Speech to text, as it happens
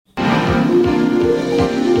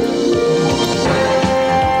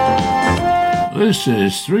This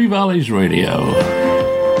is Three Valleys Radio.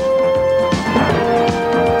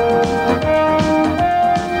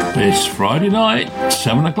 It's Friday night,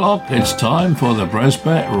 7 o'clock. It's time for the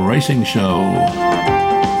Bresbet Racing Show.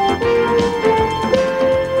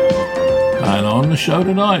 And on the show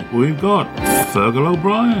tonight, we've got Fergal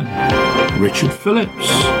O'Brien, Richard Phillips,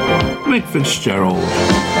 Mick Fitzgerald,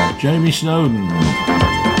 Jamie Snowden,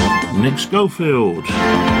 Nick Schofield,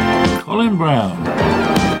 Colin Brown,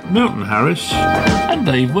 Milton Harris, and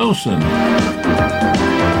Dave Wilson.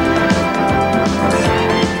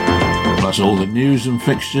 Plus all the news and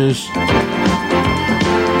fixtures,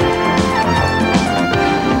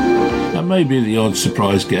 and maybe the odd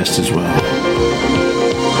surprise guest as well.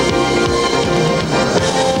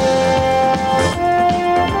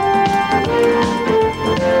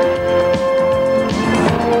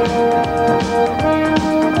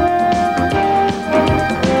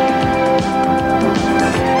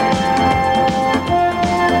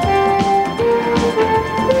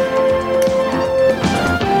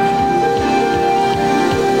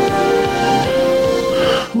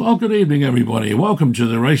 Well, good evening, everybody. Welcome to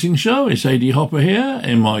the Racing Show. It's AD Hopper here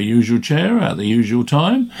in my usual chair at the usual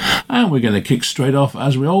time. And we're going to kick straight off,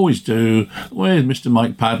 as we always do, with Mr.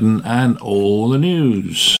 Mike Padden and all the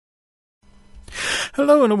news.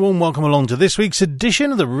 Hello and a warm welcome along to this week's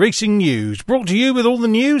edition of the Racing News, brought to you with all the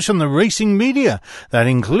news from the racing media. That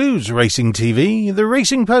includes Racing TV, the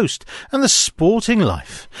Racing Post and the Sporting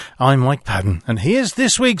Life. I'm Mike Padden, and here's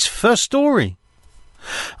this week's first story.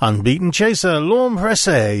 Unbeaten chaser Laurent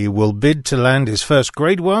Pressé will bid to land his first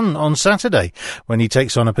Grade 1 on Saturday when he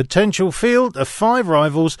takes on a potential field of 5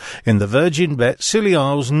 rivals in the Virgin Bet Scilly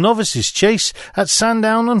Isles Novices Chase at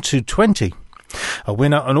Sandown on 220. A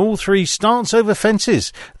winner on all 3 starts over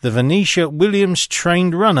fences, the Venetia Williams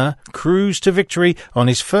trained runner cruised to victory on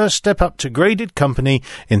his first step up to graded company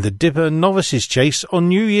in the Dipper Novices Chase on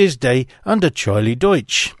New Year's Day under Charlie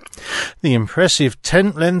Deutsch. The impressive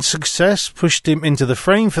 10th-length success pushed him into the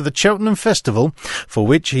frame for the Cheltenham Festival, for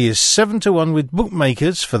which he is 7-1 with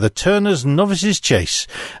bookmakers for the Turner's Novices Chase,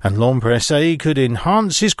 and Laurent Pressé could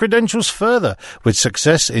enhance his credentials further with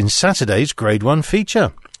success in Saturday's Grade 1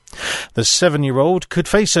 feature. The 7-year-old could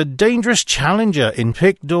face a dangerous challenger in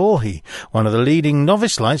Pic D'Orhy, one of the leading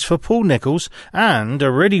novice lights for Paul Nicholls, and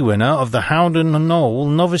a ready winner of the Howden Knoll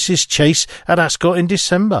Novices Chase at Ascot in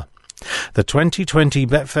December. The 2020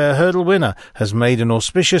 Betfair Hurdle winner has made an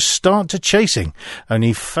auspicious start to chasing,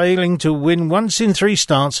 only failing to win once in 3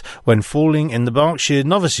 starts when falling in the Berkshire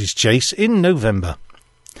Novices Chase in November.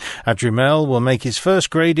 Adrimel will make his first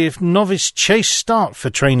graded novice chase start for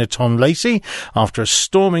trainer Tom Lacey after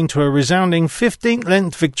storming to a resounding 15th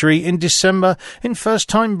length victory in December in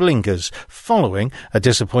first-time blinkers, following a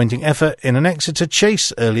disappointing effort in an Exeter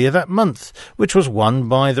chase earlier that month, which was won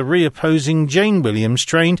by the reopposing Jane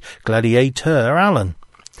Williams-trained Gladiator Allen.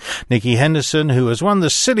 Nicky Henderson, who has won the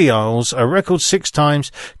Scilly Isles a record 6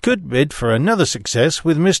 times, could bid for another success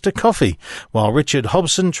with Mr. Coffee, while Richard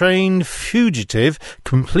Hobson-trained Fugitive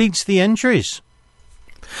completes the entries.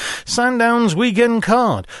 Sandown's weekend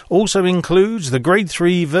card also includes the Grade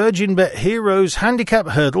 3 Virgin Bet Heroes Handicap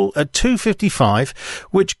Hurdle at 255,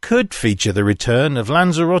 which could feature the return of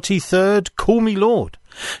Lanzarote third Call Me Lord.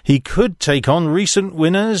 He could take on recent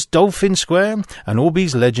winners Dolphin Square and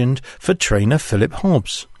Orby's legend for trainer Philip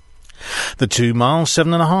Hobbs. The 2-mile,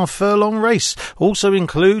 7.5 furlong race also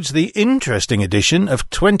includes the interesting addition of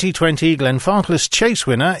 2020 Glenfarclas Chase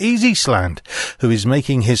winner Easy Slant, who is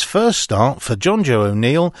making his first start for John Joe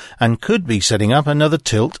O'Neill and could be setting up another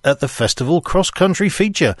tilt at the Festival cross-country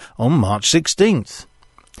feature on March 16th.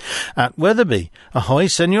 At Wetherby, Ahoy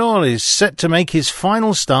Senor is set to make his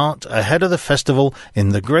final start ahead of the festival in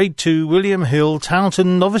the Grade 2 William Hill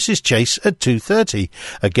Towton Novices Chase at 2:30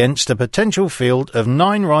 against a potential field of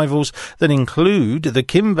 9 rivals that include the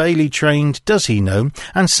Kim Bailey-trained Does He Know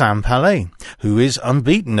and Sam Palais, who is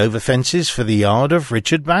unbeaten over fences for the yard of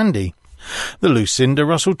Richard Bandy. The Lucinda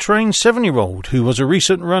Russell-trained 7-year-old, who was a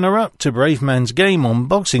recent runner-up to Brave Man's Game on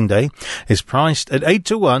Boxing Day, is priced at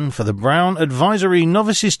 8-1 for the Brown Advisory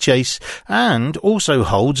Novices Chase and also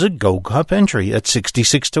holds a Gold Cup entry at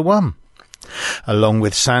 66-1. Along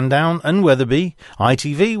with Sandown and Wetherby,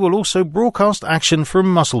 ITV will also broadcast action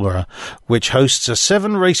from Musselburgh, which hosts a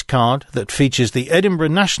 7-race card that features the Edinburgh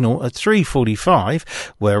National at 3:45,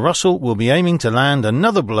 where Russell will be aiming to land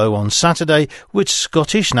another blow on Saturday with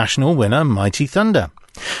Scottish National winner Mighty Thunder.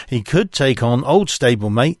 He could take on old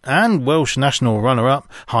stablemate and Welsh National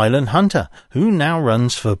runner-up Highland Hunter, who now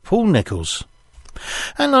runs for Paul Nicholls.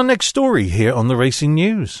 And our next story here on the Racing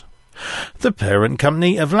News. The parent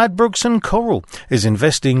company of Ladbrokes and Coral is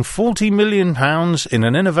investing £40 million in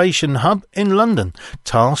an innovation hub in London,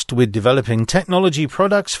 tasked with developing technology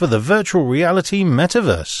products for the virtual reality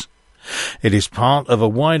metaverse. It is part of a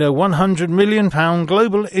wider £100 million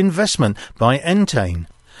global investment by Entain,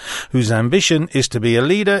 whose ambition is to be a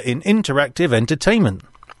leader in interactive entertainment.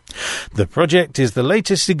 The project is the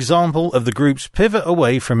latest example of the group's pivot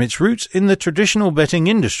away from its roots in the traditional betting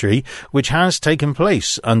industry, which has taken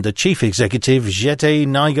place under Chief Executive Jette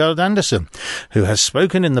Nygaard-Andersen, who has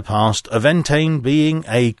spoken in the past of Entain being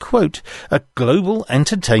a, quote, a global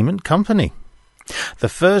entertainment company. The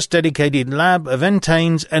first dedicated lab of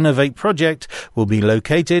Entain's Innovate project will be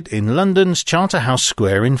located in London's Charterhouse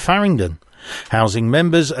Square in Farringdon, housing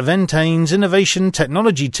members of Entain's innovation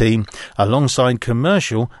technology team alongside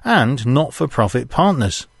commercial and not-for-profit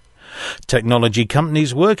partners. Technology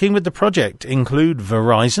companies working with the project include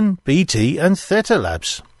Verizon, BT and Theta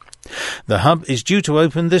Labs. The hub is due to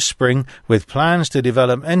open this spring with plans to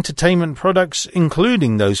develop entertainment products,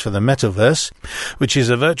 including those for the metaverse, which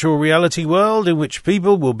is a virtual reality world in which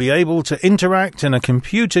people will be able to interact in a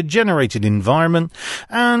computer-generated environment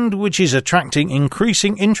and which is attracting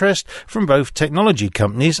increasing interest from both technology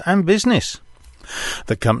companies and business.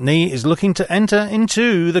 The company is looking to enter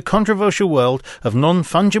into the controversial world of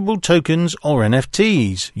non-fungible tokens or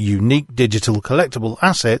NFTs, unique digital collectible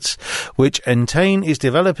assets, which Entain is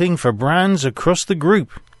developing for brands across the group.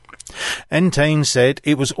 Entain said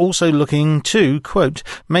it was also looking to, quote,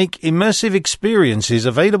 make immersive experiences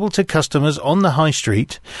available to customers on the high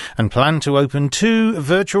street and plan to open 2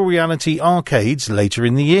 virtual reality arcades later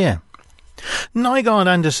in the year.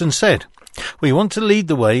 Nygaard-Andersen said, we want to lead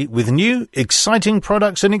the way with new, exciting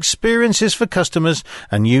products and experiences for customers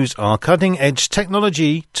and use our cutting-edge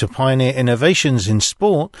technology to pioneer innovations in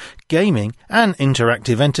sport, gaming and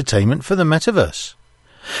interactive entertainment for the metaverse.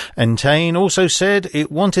 Entain also said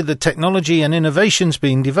it wanted the technology and innovations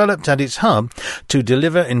being developed at its hub to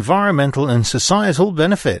deliver environmental and societal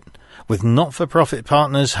benefit, with not-for-profit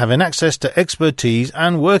partners having access to expertise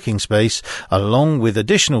and working space, along with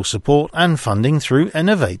additional support and funding through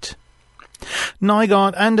Innovate.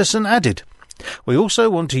 Nygaard-Andersen added, we also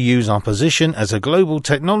want to use our position as a global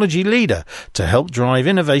technology leader to help drive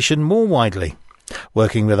innovation more widely.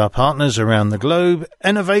 Working with our partners around the globe,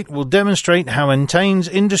 Innovate will demonstrate how Entain's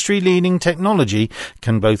industry-leading technology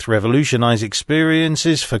can both revolutionise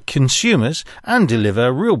experiences for consumers and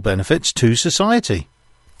deliver real benefits to society.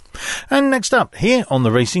 And next up, here on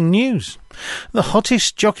the Racing News, the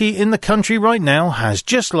hottest jockey in the country right now has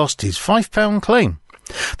just lost his £5 claim.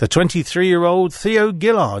 The 23-year-old Theo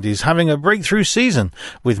Gillard is having a breakthrough season,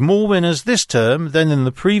 with more winners this term than in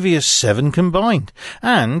the previous 7 combined,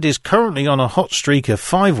 and is currently on a hot streak of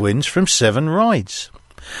 5 wins from 7 rides.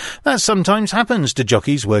 That sometimes happens to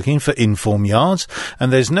jockeys working for Inform Yards,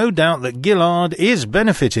 and there's no doubt that Gillard is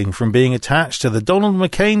benefiting from being attached to the Donald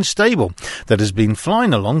McCain stable that has been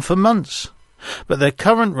flying along for months. But their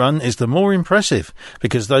current run is the more impressive,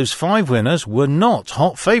 because those 5 winners were not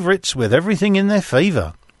hot favourites with everything in their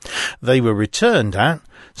favour. They were returned at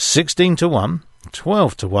 16-1,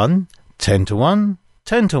 12-1, 10-1,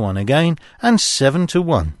 10-1 again, and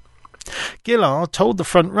 7-1. Gillard told the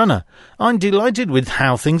front runner, I'm delighted with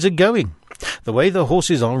how things are going. The way the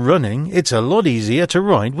horses are running, it's a lot easier to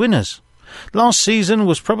ride winners. Last season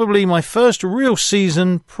was probably my first real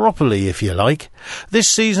season properly, if you like. This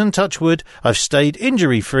season, touch wood, I've stayed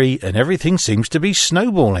injury-free and everything seems to be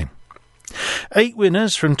snowballing. 8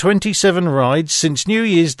 winners from 27 rides since New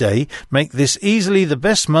Year's Day make this easily the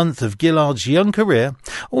best month of Gillard's young career,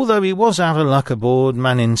 although he was out of luck aboard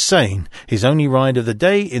Man Insane, his only ride of the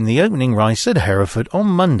day in the opening race at Hereford on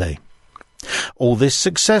Monday. All this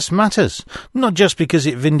success matters, not just because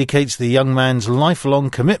it vindicates the young man's lifelong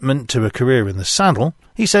commitment to a career in the saddle.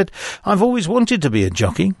 He said, I've always wanted to be a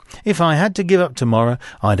jockey. If I had to give up tomorrow,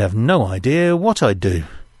 I'd have no idea what I'd do.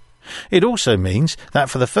 It also means that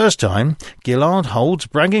for the first time, Gillard holds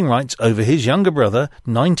bragging rights over his younger brother,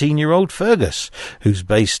 19-year-old Fergus, who's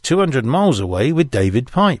based 200 miles away with David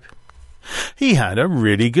Pipe. He had a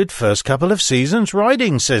really good first couple of seasons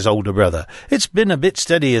riding, says older brother. It's been a bit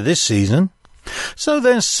steadier this season. So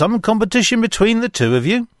there's some competition between the two of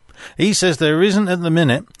you? He says there isn't at the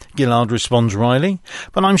minute, Gillard responds wryly,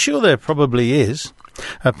 but I'm sure there probably is.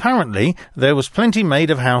 Apparently, there was plenty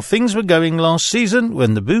made of how things were going last season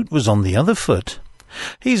when the boot was on the other foot.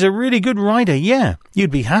 He's a really good rider, yeah,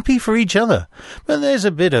 you'd be happy for each other. But there's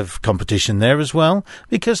a bit of competition there as well,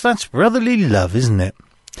 because that's brotherly love, isn't it?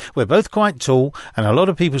 We're both quite tall, and a lot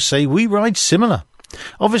of people say we ride similar.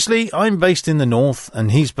 Obviously, I'm based in the north,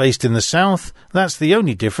 and he's based in the south. That's the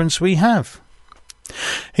only difference we have.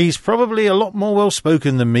 He's probably a lot more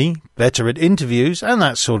well-spoken than me, better at interviews and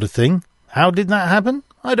that sort of thing. How did that happen?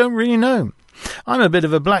 I don't really know. I'm a bit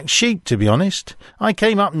of a black sheep, to be honest. I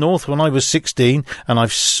came up north when I was 16, and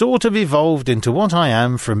I've sort of evolved into what I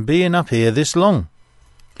am from being up here this long.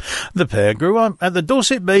 The pair grew up at the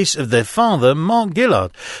Dorset base of their father, Mark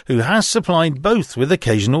Gillard, who has supplied both with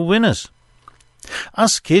occasional winners.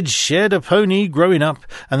 Us kids shared a pony growing up,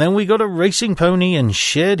 and then we got a racing pony and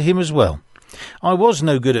shared him as well. I was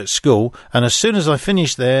no good at school, and as soon as I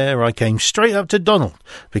finished there, I came straight up to Donald,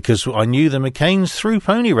 because I knew the McCains through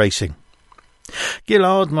pony racing.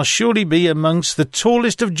 Gillard must surely be amongst the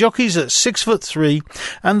tallest of jockeys at 6'3",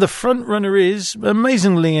 and the front runner is,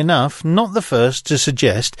 amazingly enough, not the first to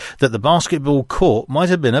suggest that the basketball court might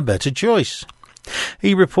have been a better choice.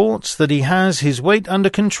 He reports that he has his weight under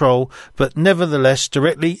control, but nevertheless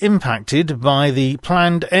directly impacted by the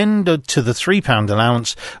planned end to the £3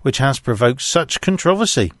 allowance, which has provoked such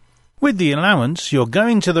controversy. With the allowance, you're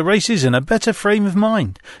going to the races in a better frame of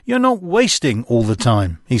mind. You're not wasting all the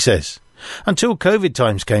time, he says. Until COVID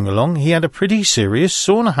times came along, he had a pretty serious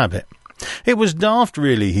sauna habit. It was daft,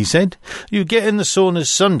 really, he said. You get in the saunas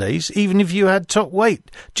Sundays, even if you had top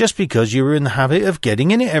weight, just because you were in the habit of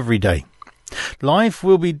getting in it every day. Life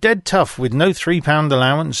will be dead tough with no £3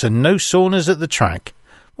 allowance and no saunas at the track.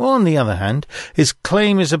 Well, on the other hand, his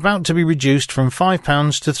claim is about to be reduced from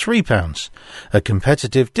 £5 to £3. A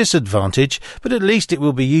competitive disadvantage, but at least it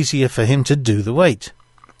will be easier for him to do the weight.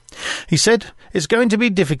 He said, it's going to be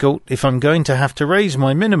difficult if I'm going to have to raise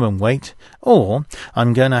my minimum weight, or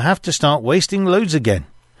I'm going to have to start wasting loads again.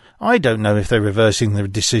 I don't know if they're reversing the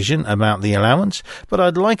decision about the allowance, but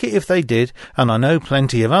I'd like it if they did, and I know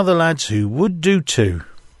plenty of other lads who would do too.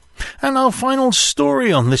 And our final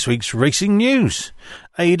story on this week's racing news.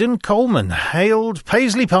 Aidan Coleman hailed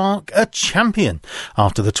Paisley Park a champion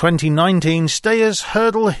after the 2019 Stayers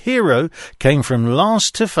Hurdle hero came from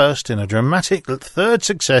last to first in a dramatic third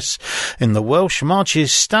success in the Welsh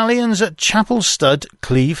Marches Stallions at Chapel Stud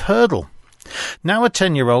Cleve Hurdle. Now a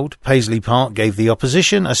 10-year-old, Paisley Park gave the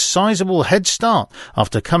opposition a sizable head start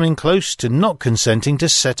after coming close to not consenting to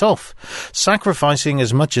set off, sacrificing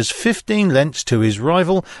as much as 15 lengths to his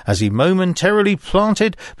rival as he momentarily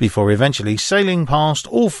planted before eventually sailing past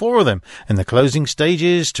all four of them in the closing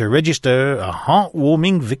stages to register a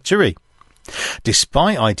heartwarming victory.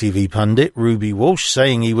 Despite ITV pundit Ruby Walsh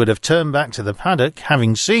saying he would have turned back to the paddock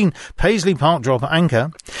having seen Paisley Park drop anchor,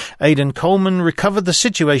 Aidan Coleman recovered the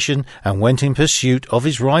situation and went in pursuit of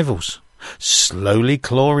his rivals. Slowly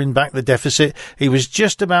clawing back the deficit, he was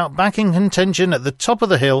just about back in contention at the top of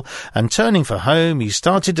the hill, and turning for home he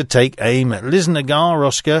started to take aim at Lisnagar,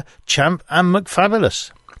 Oscar, Champ and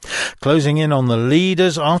McFabulous. Closing in on the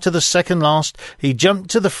leaders after the second last, he jumped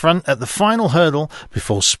to the front at the final hurdle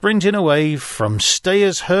before sprinting away from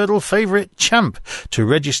Stayers Hurdle favourite Champ to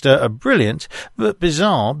register a brilliant but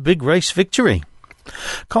bizarre big race victory.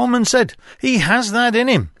 Coleman said, he has that in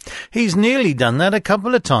him. He's nearly done that a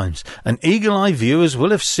couple of times, and eagle-eye viewers will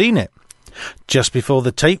have seen it. Just before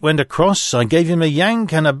the tape went across, I gave him a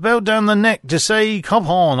yank and a belt down the neck to say, "Cop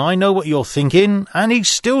on, I know what you're thinking," and he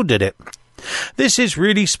still did it. This is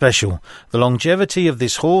really special. The longevity of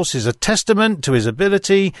this horse is a testament to his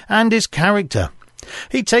ability and his character.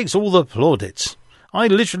 He takes all the plaudits. I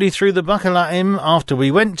literally threw the buckle at him after we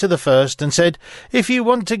went to the first and said, if you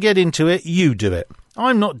want to get into it, you do it.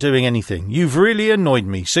 I'm not doing anything. You've really annoyed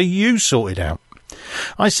me, so you sort it out.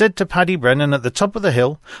 I said to Paddy Brennan at the top of the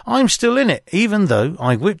hill, I'm still in it, even though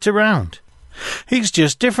I whipped around. He's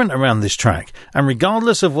just different around this track, and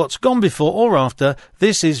regardless of what's gone before or after,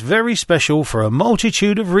 this is very special for a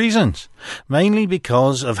multitude of reasons, mainly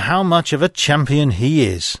because of how much of a champion he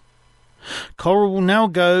is. Coral will now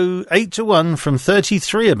go 8-1 from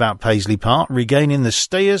 33 about Paisley Park, regaining the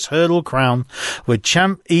Stayers Hurdle crown, with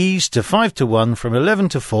Champ eased to 5-1 from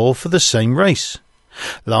 11-4 for the same race.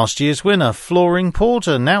 Last year's winner, Flooring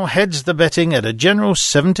Porter, now heads the betting at a general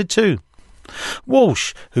 7-2.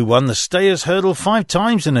 Walsh, who won the Stayers Hurdle 5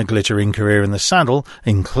 times in a glittering career in the saddle,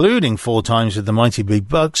 including 4 times with the Mighty Big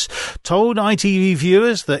Bucks, told ITV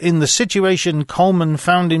viewers that in the situation Coleman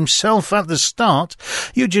found himself at the start,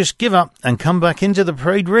 you just give up and come back into the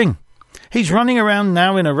parade ring. He's running around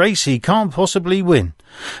now in a race he can't possibly win,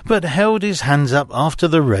 but held his hands up after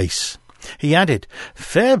the race. He added,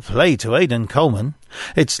 fair play to Aidan Coleman.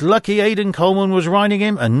 It's lucky Aidan Coleman was riding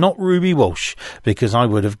him and not Ruby Walsh, because I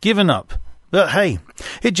would have given up. But hey,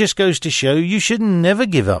 it just goes to show you should never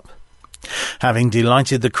give up. Having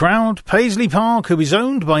delighted the crowd, Paisley Park, who is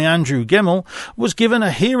owned by Andrew Gemmell, was given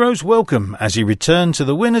a hero's welcome as he returned to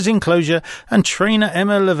the winner's enclosure, and trainer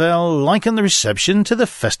Emma Lavelle likened the reception to the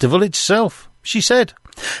festival itself. she said.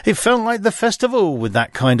 It felt like the festival with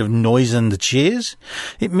that kind of noise and the cheers.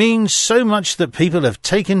 It means so much that people have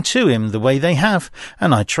taken to him the way they have,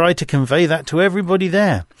 and I tried to convey that to everybody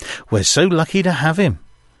there. We're so lucky to have him.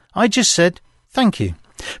 I just said, thank you,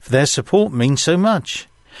 for their support means so much.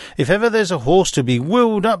 If ever there's a horse to be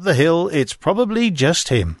wheeled up the hill, it's probably just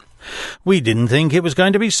him. We didn't think it was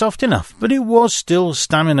going to be soft enough, but it was still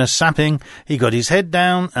stamina sapping. He got his head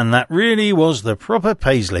down, and that really was the proper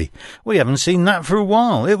Paisley. We haven't seen that for a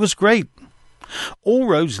while. It was great. All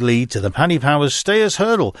roads lead to the Paddy Powers Stayers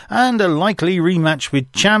Hurdle, and a likely rematch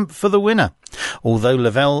with Champ for the winner. Although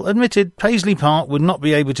Lavelle admitted Paisley Park would not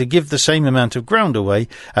be able to give the same amount of ground away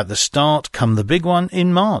at the start come the big one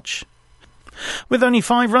in March. With only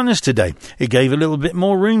 5 runners today, it gave a little bit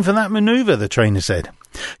more room for that manoeuvre, the trainer said.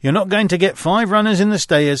 You're not going to get 5 runners in the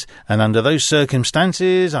Stayers, and under those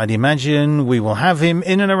circumstances, I'd imagine we will have him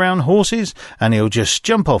in and around horses, and he'll just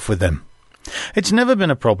jump off with them. It's never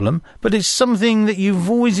been a problem, but it's something that you've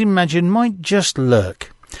always imagined might just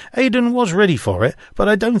lurk. Aidan was ready for it, but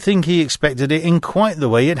I don't think he expected it in quite the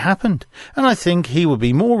way it happened, and I think he will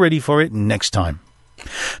be more ready for it next time.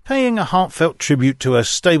 Paying a heartfelt tribute to her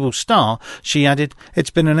stable star, she added, it's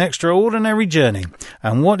been an extraordinary journey,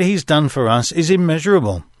 and what he's done for us is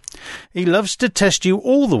immeasurable. He loves to test you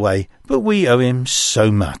all the way, but we owe him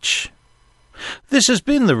so much. This has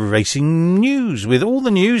been the Racing News, with all the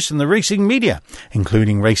news from the racing media,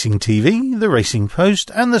 including Racing TV, the Racing Post,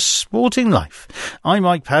 and the Sporting Life. I'm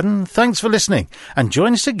Mike Padden, thanks for listening, and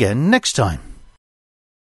join us again next time.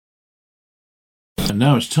 And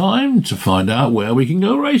now it's time to find out where we can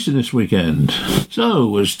go racing this weekend. So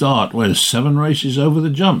we'll start with 7 races over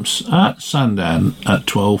the jumps at Sandown at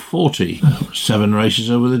 12:40. 7 races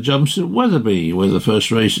over the jumps at Wetherby with the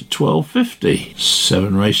first race at 12:50.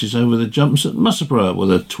 7 races over the jumps at Musselburgh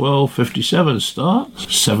with a 12:57 start.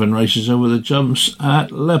 7 races over the jumps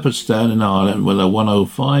at Leopardstown in Ireland with a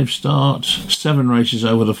 1:05 start. 7 races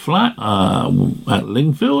over the flat at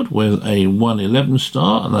Lingfield with a 1:11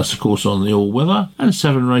 start, and that's of course on the all-weather. And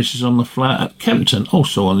 7 races on the flat at Kempton,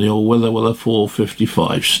 also on the all-weather with a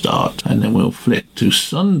 4:55 start. And then we'll flick to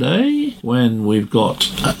Sunday, when we've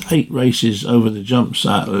got 8 races over the jumps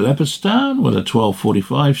at Leopardstown with a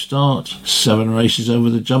 12:45 start, 7 races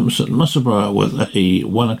over the jumps at Musselburgh with a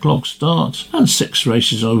 1 o'clock start, and 6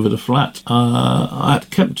 races over the flat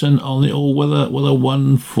at Kempton on the all-weather with a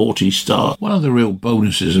 1:40 start. One of the real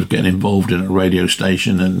bonuses of getting involved in a radio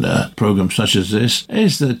station and programs such as this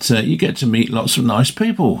is that you get to meet lots of nice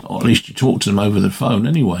people, or at least you talk to them over the phone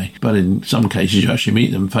anyway, but in some cases you actually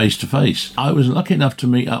meet them face to face. I was lucky enough to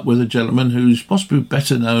meet up with a gentleman who's possibly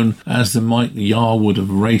better known as the Mike Yarwood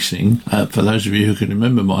of racing. For those of you who can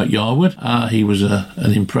remember Mike Yarwood, he was an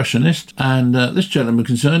impressionist, and this gentleman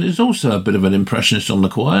concerned is also a bit of an impressionist on the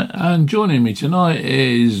quiet. And joining me tonight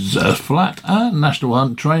is flat and National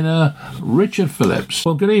Hunt trainer Richard Phillips.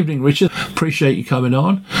 Well, good evening, Richard. Appreciate you coming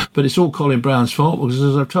on, but it's all Colin Brown's fault, because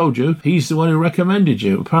as I've told you, he's the one who recommended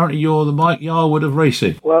you. Apparently you're the Mike Yarwood of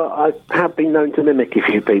racing. Well, I have been known to mimic a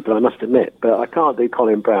few people, I must admit, but I can't do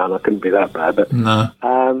Colin Brown. I couldn't be that bad. But no.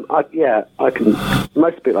 I can.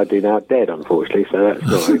 Most people I do now are dead, unfortunately, so that's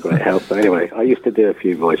not a great help. But anyway, I used to do a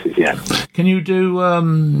few voices, yeah. Can you do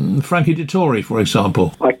Frankie Dettori, for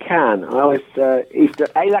example? I can. I always used to.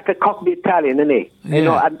 I like a Cockney Italian, isn't he? Yeah. You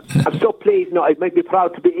know, I'm so pleased. No, it makes me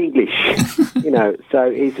proud to be English. You know, so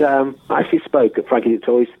he's. I actually spoke at Frankie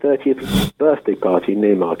Dettori's 30th birthday party in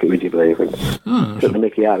Newmarket, would you believe? And took the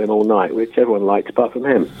mickey out of him all night, which everyone liked apart from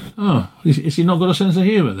him. Oh, is he not got a sense of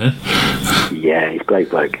humour then? Yeah, he's a great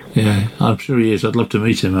bloke. Yeah, I'm sure he is. I'd love to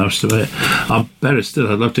meet him, I must admit. Better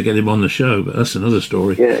still, I'd love to get him on the show, but that's another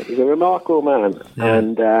story. Yeah, he's a remarkable man,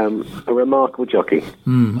 and a remarkable jockey.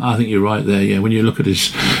 I think you're right there, yeah. When you look at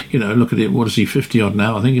his, look at it, what is he, 50 odd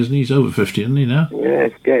now? I think he's over 50, isn't he now? Yeah,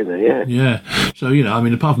 it's getting there, yeah. Yeah, so,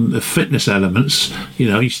 apart from the fitness elements,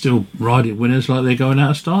 he's still riding winners like they're going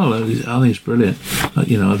out of style. I think it's brilliant. I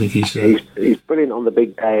think he's brilliant on the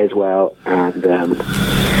big day as well, and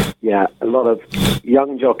a lot of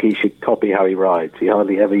young jockeys should copy how he rides. He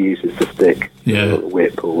hardly ever uses the stick, or the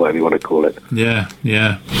whip, or whatever you want to call it. Yeah.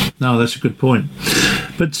 No, that's a good point.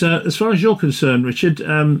 But as far as you're concerned, Richard,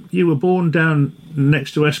 you were born down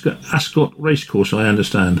next to Ascot Racecourse, I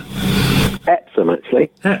understand. Epsom, actually.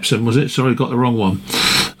 Epsom, was it? Sorry, got the wrong one.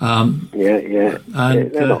 And,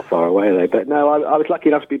 they're not far away, are they? But no, I was lucky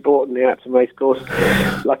enough to be brought in the Epsom Racecourse.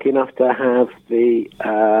 Lucky enough to have the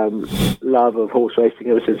love of horse racing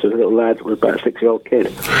ever since I was a little lad. I was about a 6-year-old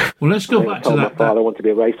kid. Well, let's go back to that. My father wanted to be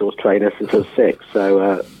a racehorse trainer since I was 6,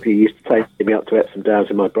 so he used to take me up to Epsom Downs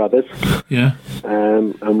with my brothers. Yeah.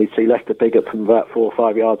 And we'd see Leicester Bigot from about 4 or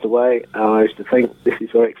 5 yards away. And I used to think, this is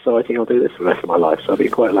very exciting, I'll do this for the rest of my life. So I've been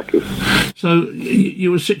quite lucky. So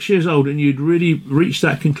you were 6 years old and you'd really reached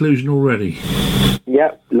that conclusion already?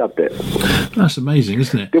 Yeah, loved it. That's amazing,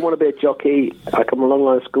 isn't it? Didn't want to be a jockey. I come a long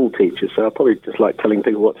line of school teachers, so I probably just like telling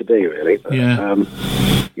people what to do, really. But,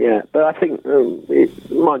 but I think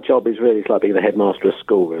my job is really like being the headmaster of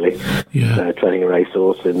school, really. Yeah. Training a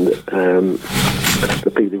racehorse, and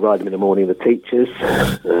the people who ride them in the morning are the teachers,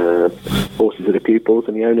 horses are the pupils,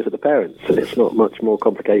 and the owners are the parents. And it's not much more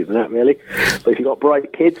complicated than that, really. But if you've got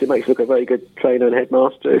bright kids, it makes you look a very good trainer and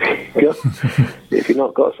headmaster. If you've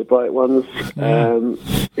not got so bright ones,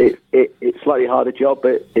 it's a slightly harder job,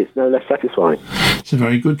 but it's no less satisfying. It's a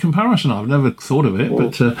very good comparison. I've never thought of it,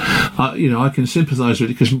 but I can sympathise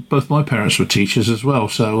with it because both my parents were teachers as well.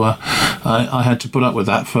 So I had to put up with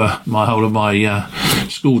that for my whole of my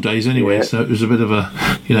school days anyway. Yeah. So it was a bit of a,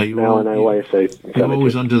 you were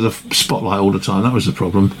always under the spotlight all the time. That was the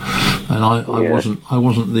problem, and I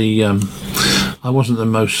wasn't the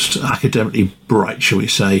most academically bright, shall we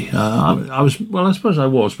say. I suppose I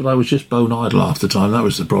was, but I was just bone idle half the time. That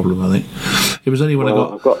was the problem, I think. It was only when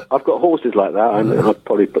I've got horses like that, and I'd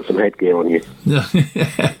probably put some headgear on you.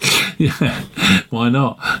 Yeah, why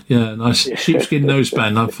not? Yeah, nice sheepskin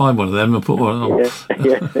noseband. I'd find one of them and put one on.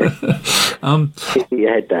 Keep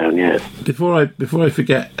your head down, yeah. Before I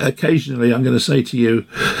forget, occasionally I'm going to say to you,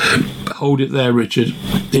 hold it there, Richard.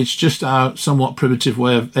 It's just our somewhat primitive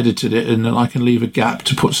way of editing it, and I can leave a gap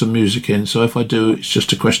to put some music in. So if I do, it's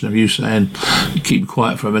just a question of you saying, keep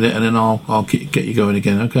quiet for a minute, and then I'll get you going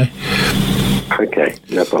again, okay? Okay,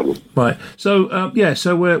 no problem. Right, so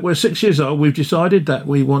so we're 6 years old. We've decided that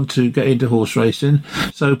we want to get into horse racing.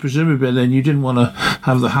 So presumably, then you didn't want to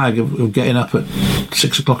have the hag of getting up at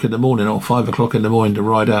 6 o'clock in the morning or 5 o'clock in the morning to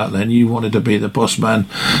ride out. Then you wanted to be the boss man,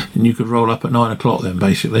 and you could roll up at 9 o'clock. Then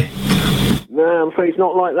basically. No, I'm afraid it's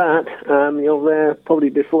not like that. You're there probably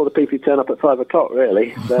before the people who turn up at 5 o'clock,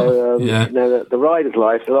 really. So, the rider's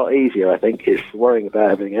life's a lot easier, I think. It's worrying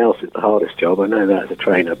about everything else is the hardest job. I know that as a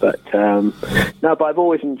trainer. But, but I've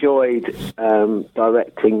always enjoyed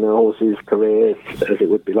directing the horses' careers as it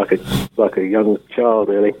would be like a young child,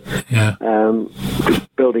 really. Yeah.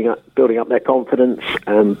 Building up their confidence,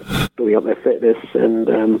 building up their fitness,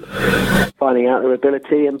 and finding out their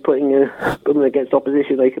ability and putting them against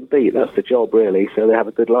opposition they can beat. That's the job, really. So they have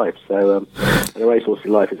a good life. So and a racehorse's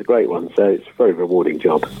life is a great one. So it's a very rewarding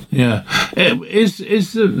job. Yeah. Is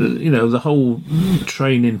the whole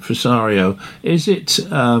training Presario, is it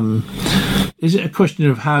a question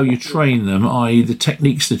of how you train them, i.e. the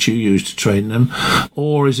techniques that you use to train them,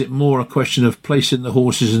 or is it more a question of placing the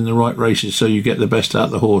horses in the right races so you get the best out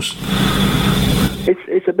of the horse?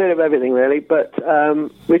 It's a bit of everything, really, but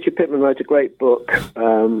Richard Pitman wrote a great book,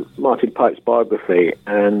 Martin Pipe's biography,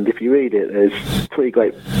 and if you read it, there's 3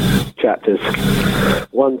 great chapters.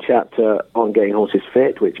 One chapter on getting horses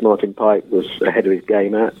fit, which Martin Pipe was ahead of his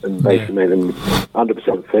game at, and basically made them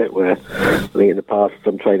 100% fit, where I think in the past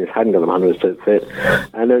some trainers hadn't got them 100% fit.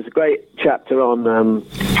 And there's a great chapter on the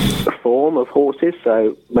form of horses,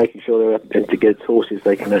 so making sure they're into good horses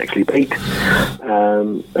they can actually beat,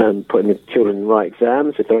 and putting the children in the right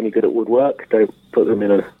exams. If they're only good at woodwork, don't put them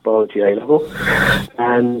in a biology A-level.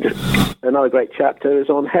 And another great chapter is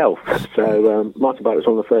on health. So Martin Pipe was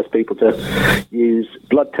one of the first people to use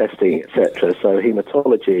blood testing, etc. So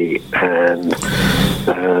hematology, and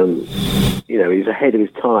he's ahead of his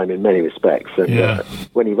time in many respects. And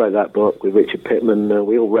when he wrote that book with Richard Pitman,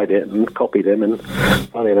 we all read it and copied him. And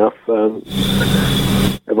funny enough,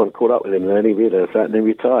 everyone caught up with him, and then he realised that, and then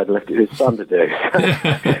retired and left it to his son to do.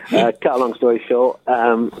 Cut a long story short,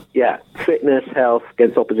 fitness, health,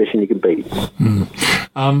 against opposition you can beat.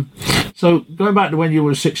 So going back to when you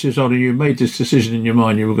were 6 years old and you made this decision in your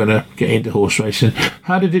mind you were going to get into horse racing,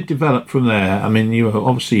 how did it develop from there? I mean, you were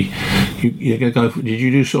obviously, you're going to go, did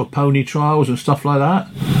you do sort of pony trials and stuff like that?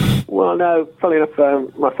 Well, no, funny enough,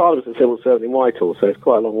 my father was a civil servant in Whitehall, so it's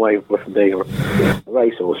quite a long way from being a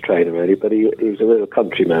racehorse trainer, really, but he was a real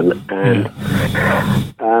countryman, and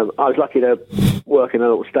I was lucky to working in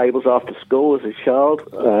little stables after school as a child.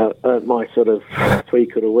 Earned my sort of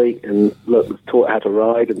 £3 a week and was taught how to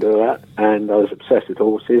ride and do that. And I was obsessed with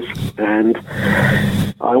horses. And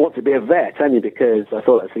I wanted to be a vet only because I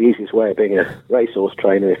thought that's the easiest way of being a racehorse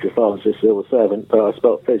trainer if your father's a civil servant. But I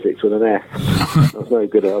spelled physics with an F. I was no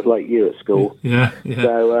good. I was like you at school. Yeah.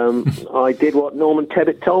 So I did what Norman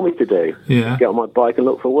Tebbit told me to do. Yeah. Get on my bike and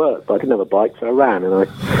look for work. But I didn't have a bike, so I ran. And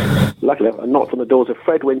luckily, I knocked on the doors of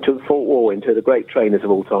Fred Winter and Fort Warwinter, the great trainers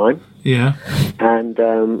of all time. Yeah. And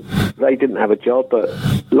they didn't have a job, but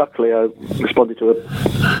luckily I responded to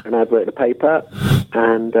an advert in the paper,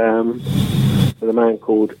 and with a man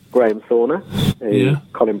called Graham Thorner, who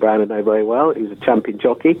Colin Brown would know very well. He was a champion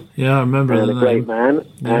jockey. Yeah, I remember and the a great man.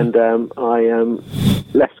 Yeah. And I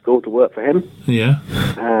left school to work for him. Yeah.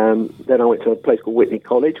 Then I went to a place called Whitney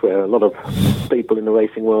College, where a lot of people in the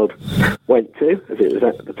racing world went to, as it was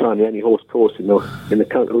at the time the only horse course in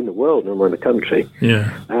the world, no more in the country. Yeah.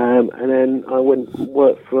 And then I went and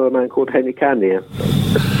worked for a man called Henry Candy, a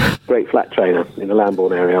great flat trainer in the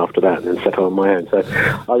Lambourne area after that, and then set on my own. So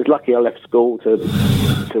I was lucky I left school to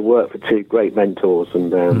work for two great mentors,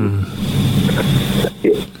 and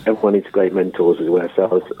everyone needs great mentors as well,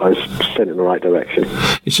 so I was sent in the right direction.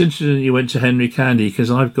 It's interesting you went to Henry Candy, because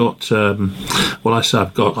I've got, I'm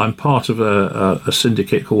part of a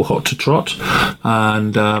syndicate called Hot to Trot,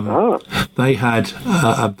 and they had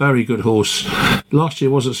a very good horse. Last year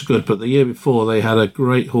wasn't so good, but the year before they had a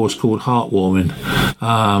great horse called Heartwarming.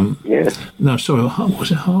 No, sorry,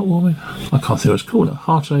 was it Heartwarming? I can't think what it's called.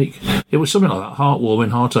 Heartache. It was something like that. Heartwarming,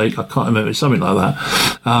 Heartache. I can't remember. It's something like that.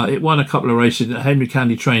 It won a couple of races. Henry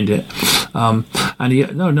Candy trained it. And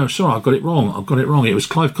sorry, I got it wrong. It was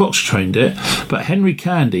Clive Cox trained it, but Henry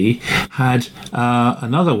Candy had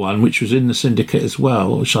another one which was in the syndicate as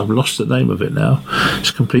well, which I've lost the name of it now.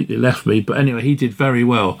 It's completely left me. But anyway, he did very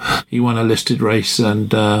well. He won a listed race,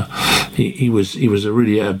 and he was a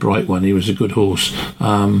really bright one. He was a good horse.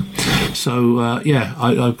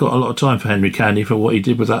 I've got a lot of time for Henry Candy for what he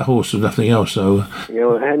did with that horse and nothing else. So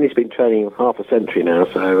Henry's been training half a century now.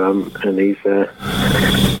 So and he's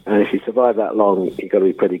and if you survive that long, you've got to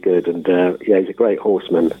be pretty good. And he's a great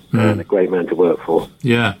horseman and a great man to work for.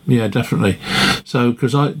 Yeah, definitely. So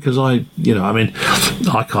because I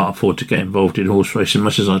can't afford to get involved in horse racing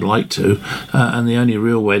much as I'd like to, and the only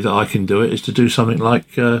real way that I can do it is to do something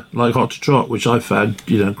like Hot to Trot, which I've had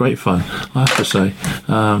great fun, I have to say.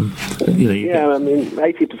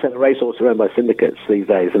 80% of racehorses are run by syndicates these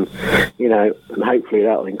days, and and hopefully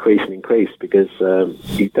that will increase because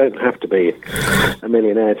you don't have to be a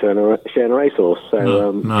millionaire to share a racehorse.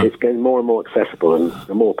 So it's getting more and more accessible, and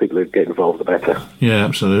the more people who get involved, the better. Yeah,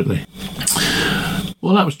 absolutely.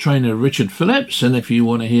 Well, that was trainer Richard Phillips, and if you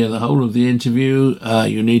want to hear the whole of the interview,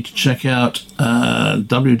 you need to check out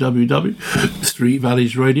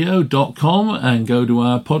www.threevalleysradio.com and go to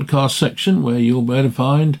our podcast section, where you'll be able to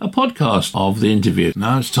find a podcast of the interview.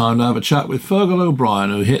 Now it's time to have a chat with Fergal O'Brien,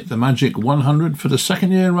 who hit the magic 100 for the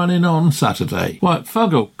second year running on Saturday. Right,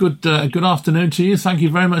 Fergal, good afternoon to you. Thank you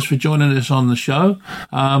very much for joining us on the show.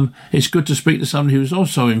 It's good to speak to somebody who's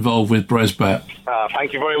also involved with Bresbet.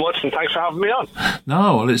 Thank you very much, and thanks for having me on.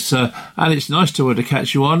 No, well, it's nice to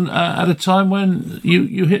catch you on at a time when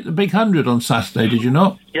you hit the big 100 on Saturday, did you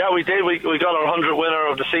not? Yeah, we did. We got our 100th winner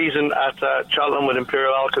of the season at Cheltenham with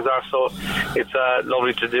Imperial Alcazar, so it's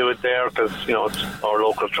lovely to do it there because it's our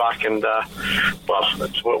local track, and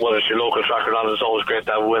whether it's your local track or not, it's always great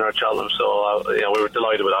to have a winner at Cheltenham. So we were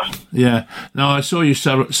delighted with that. Yeah. No, I saw you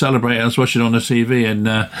celebrate. I was watching on the TV, and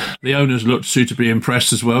the owners looked suitably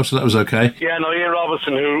impressed as well, so that was okay. Yeah, no, Ian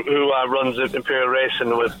Robinson, who runs Imperial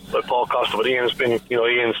Racing with Paul Costa, but Ian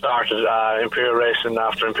started Imperial Racing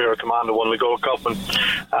after Imperial Commander won the Gold Cup, and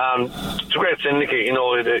it's a great syndicate.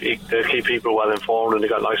 They keep people well informed, and they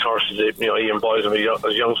got nice horses. Ian buys them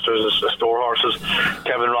as youngsters, as store horses.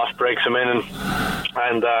 Kevin Ross breaks them in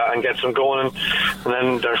and gets them going, and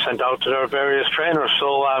then they're sent out to their various trainers.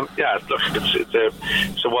 So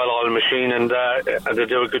it's a well-oiled machine, and they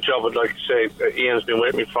do a good job. I'd like to say Ian's been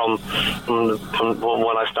with me from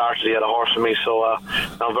when I started. He had a horse with me, so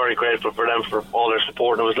I'm very grateful for them for all their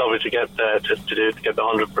support. And it was lovely to get the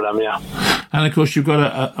 100 for them. Yeah. And of course, you've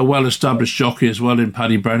got a well-established jockey as well in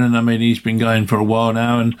Paddy Brennan. I mean, he's been going for a while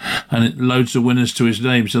now, and loads of winners to his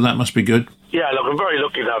name, so that must be good. Yeah, look, I'm very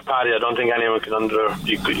lucky to have Paddy. I don't think anyone can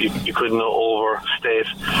you couldn't overstate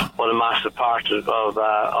what a massive part of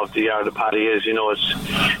the yard that Paddy is. You know, he's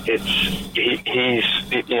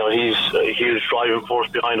a huge driving force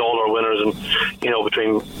behind all our winners, and you know,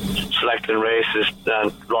 between selecting races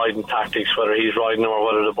and riding tactics, whether he's riding them or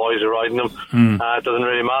whether the boys are riding them, it doesn't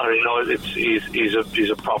really matter. You know, he's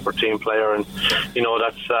a proper team player, and you know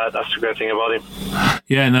that's the great thing about him.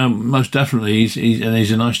 Yeah, no, most definitely.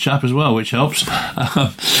 He's a nice chap as well, which helps.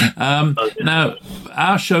 Now,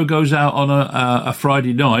 our show goes out on a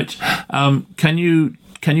Friday night. Can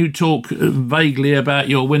you talk vaguely about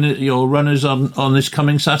your runners on this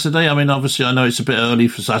coming Saturday? I mean, obviously, I know it's a bit early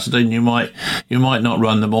for Saturday, and you might not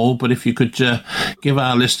run them all. But if you could give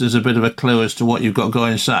our listeners a bit of a clue as to what you've got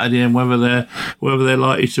going Saturday and whether they're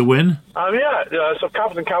likely to win. So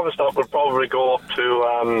Captain Cavistock would probably go up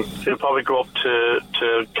to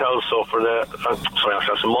Kelso for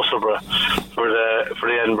Musselburgh for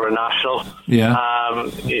the Edinburgh National. Yeah.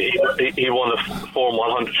 He won the Form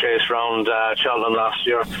 100 chase round Cheltenham last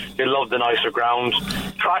year. He loved the nicer ground.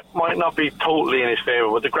 Track might not be totally in his favour,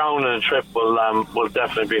 but the ground and the trip will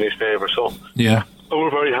definitely be in his favour. So yeah,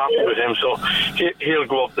 we're very happy with him. So he'll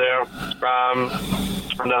go up there.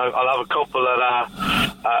 And I'll have a couple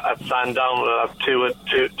at Sandown. We'll have two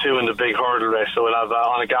in the big hurdle race. So we'll have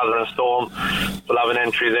On a Gathering Storm. We'll have an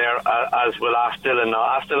entry there, as will Ashdillan.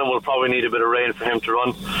 Now, Ashdillan will probably need a bit of rain for him to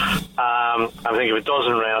run. I think if it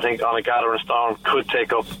doesn't rain, I think On a Gathering Storm could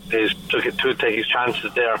take his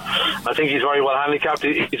chances there. I think he's very well handicapped.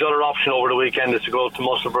 His other option over the weekend is to go to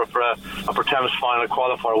Musselburgh for a Thames final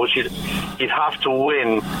qualifier, which he'd have to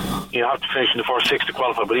win. He'd have to finish in the first 6 to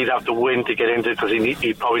qualify, but he'd have to win to get into it because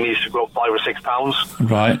he probably needs to grow 5 or 6 pounds.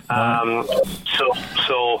 Right.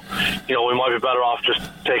 So you know, we might be better off just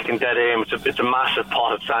taking dead aim. It's a massive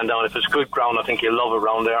pot at Sandown. If it's good ground, I think he'll love it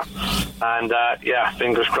around there. And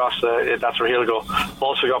fingers crossed, that's where he'll go. We've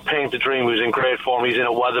also got Paint the Dream, who's in great form. He's in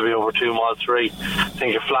at Weatherby over 2 mile 3. I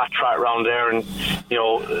think a flat track round there, and you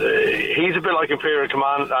know, he's a bit like Imperial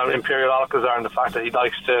Alcazar in the fact that he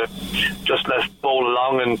likes to just let bowl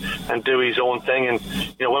along and do his own thing. And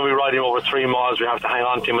you know, when we ride him over 3 miles, we have to hang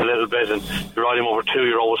on to him a little bit, and if you ride him over 2,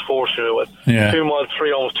 you're always forced to do it. Yeah. 2 mile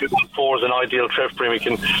 3, almost 2 mile 4 is an ideal trip for him.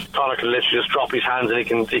 Conor can literally just drop his hands and he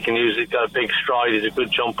can use it. He's got a big stride. He's a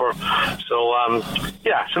good jumper. So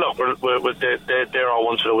so look, they're our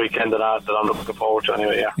ones for the weekend that I'm looking forward to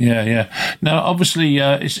anyway. Yeah. Now, obviously,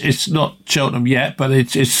 it's not Cheltenham yet, but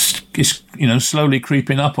it's you know, slowly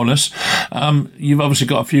creeping up on us. You've obviously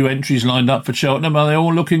got a few entries lined up for Cheltenham. Are they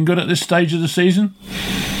all looking good at this stage of the season?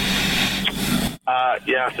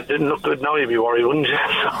 If it didn't look good now, you'd be worried, wouldn't you?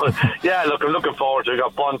 So, look, I'm looking forward to it. We've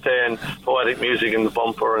got Ponte and Poetic Music in the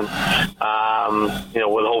bumper, and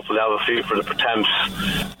we'll hopefully have a few for the Pertemps.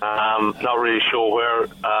 Not really sure where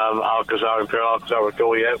Imperial Alcazar will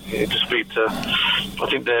go yet. We need to speak to, I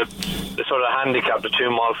think the sort of handicap, the 2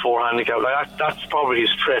 mile 4 handicap, like that's probably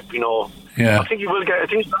his trip, you know. Yeah. I think he will get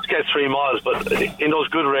 3 miles, but in those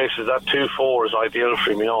good races, that 2-4 is ideal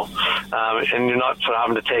for him, you know. And you're not sort of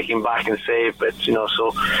having to take him back and save bits, you know.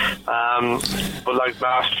 So, but like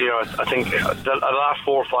last year, I think the last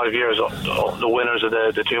 4 or 5 years, the winners of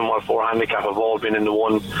the 2 mile 4 handicap have all been in the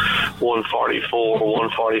 144 or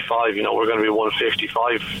 145. You know, we're going to be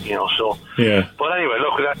 155. You know, so. Yeah. But anyway,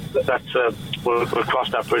 look, that's we'll cross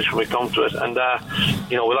that bridge when we come to it, and like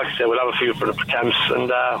I said, we'll have a few for the Pertemps, and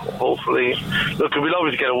hopefully. Look, it'd be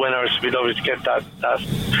lovely to get a winner. It'd be lovely to get that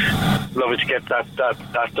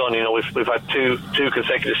done. You know, we've had two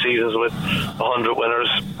consecutive seasons with 100 winners,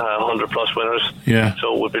 100 plus winners. Yeah.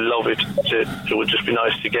 So it would be lovely it would just be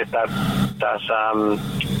nice to get that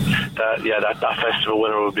festival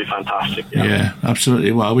winner would be fantastic. Yeah,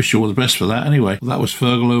 absolutely. Well, I wish you all the best for that anyway. That was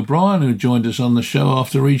Fergal O'Brien, who joined us on the show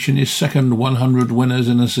after reaching his second 100 winners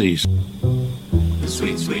in a season.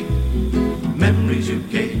 Sweet, sweet memories you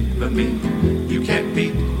gave me, you can't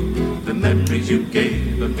beat the memories you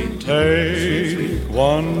gave me. Take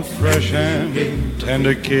one fresh and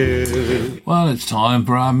tender kiss. Well, it's time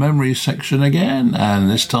for our memories section again,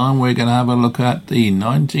 and this time we're going to have a look at the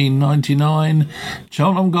 1999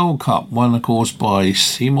 Cheltenham Gold Cup, won of course by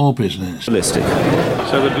Seymour Business. So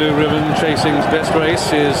the Blue Ribbon Chasing's best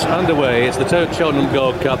race is underway. It's the Cheltenham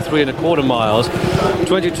Gold Cup, 3 1/4 miles,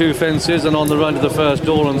 22 fences, and on the run to the first,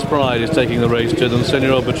 Dorland's Pride is taking the race to them.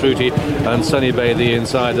 Senor Bertrucci and Sunny Bay the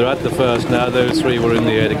inside. They're at the first now. Those three were in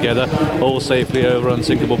the air together, all safely over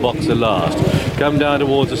Unsinkable Boxer last. Come down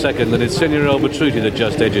towards the second, and it's Senor Bertrucci that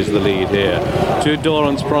just edges the lead here. To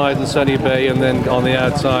Dorland's Pride and Sunny Bay, and then on the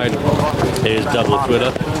outside is Double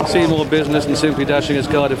Thriller. Seymour Business and Simply Dashing is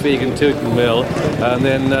Cardiff-Egan and Tooting Mill. And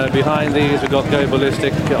then behind these we've got Go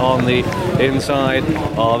Ballistic on the inside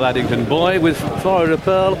of Addington Boy, with Florida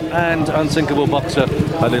Pearl and Unsinkable Boxer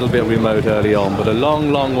a little bit remote early on, but a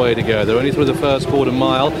long, long way to go. They're only through the first quarter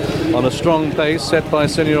mile on a strong pace set by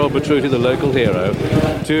Senor Bertruti, the local hero,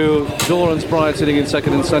 to Doran's Pride sitting in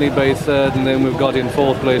second and Sunny Bay third, and then we've got in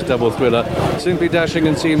fourth place Double Thriller, Simply Dashing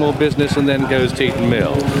and Seymour Business, and then goes Teton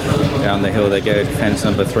Mill. Down the hill they go to fence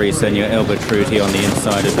number 3, Senor Bertruti on the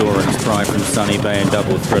inside of Doran's Pride from Sunny Bay and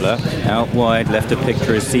Double Thriller. Out wide, left of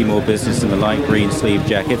picture is Seymour Business in the light green sleeve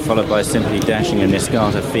jacket, followed by Simply Dashing and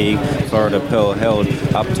Escata Feig. Florida Pearl held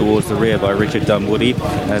up towards the rear by Richard Dunwoody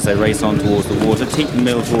as they race on towards the water. Teton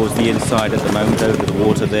Mill towards the inside at the moment, over the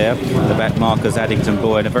water there. The back markers Addington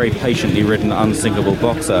Boy and a very patiently ridden Unsinkable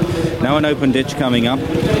Boxer. Now an open ditch coming up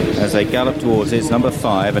as they gallop towards it. It's number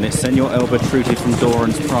 5, and it's Senor Bertruti from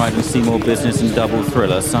Doran's Pride and Seymour Business and Double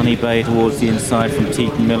Thriller. Sunny Bay towards the inside from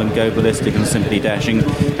Teton Mill and Go Ballistic and Simply Dashing,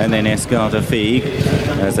 and then Escata Feig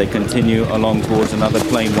as they continue along towards another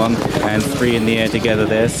plain one, and 3 in the air together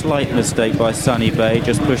there. Slight mistake by Sunny Bay,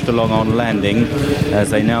 just pushed along on landing as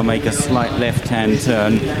they now make a slight left-hand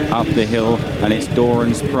turn up the hill, and it's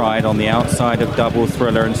Doran's Pride on the outside of Double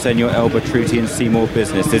Thriller and Senor Bertruti and Seymour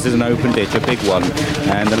Business. This is an open ditch, a big one,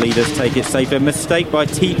 and the leaders take it safe. A mistake by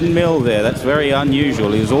Teton Mill there, that's very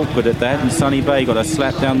unusual. He was awkward at that, and Sunny Bay got a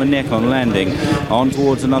slap down the neck on landing. On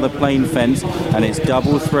towards another plain fence, and it's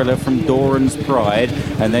Double Thriller from Doran's Pride,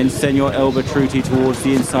 and then Senor Bertruti towards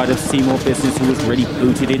the inside of Seymour Business, who was really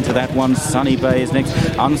booted into that one. Sunny Bay is next.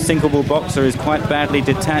 Unsinkable Boxer is quite badly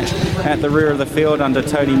detached at the rear of the field under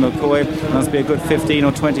Tony McCoy. Must be a good 15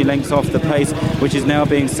 or 20 lengths off the pace, which is now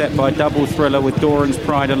being set by Double Thriller with Doran's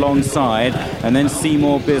Pride alongside, and then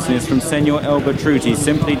Seymour Business from Senor Bertruti,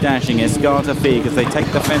 Simply Dashing, Escata Feig as they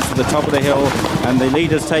take the fence to the top of the hill, and the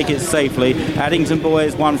leaders take it safely. Addington Boy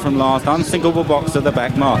is one from last. Unsinkable Boxer the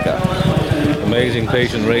back marker. Amazing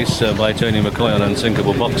patient race by Tony McCoy on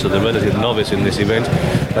Unsinkable Boxer, the relative novice in this event.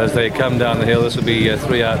 As they come down the hill, this will be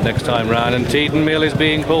 3 out next time round, and Teton Mill is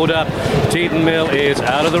being pulled up. Teton Mill is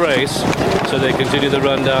out of the race, so they continue the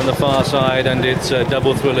run down the far side, and it's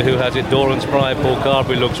Double Thriller who has it. Doran's Pride, Paul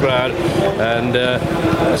Carberry looks round,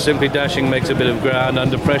 and Simply Dashing makes a bit of ground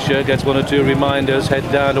under pressure, gets 1 or 2 reminders, head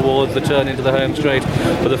down towards the turn into the home straight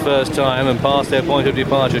for the first time, and past their point of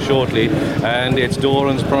departure shortly, and it's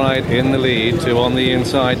Doran's Pride in the lead. 2 on the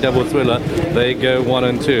inside, Double Thriller, they go 1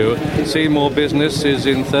 and 2. Seymour Business is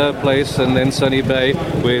in third place, and then Sunny Bay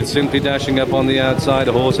with Simply Dashing up on the outside.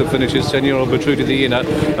 A horse that finishes Senor Bertruti the inner,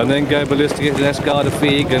 and then Go Ballistic and Escata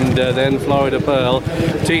Feig, and then Florida Pearl.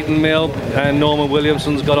 Teton Mill and Norman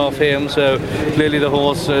Williamson's got off him, so clearly the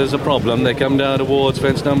horse is a problem. They come down towards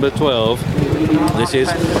fence number 12. This is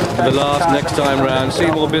the last next time round.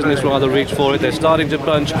 Seymour Business rather reach for it. They're starting to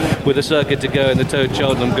punch with a circuit to go in the Toad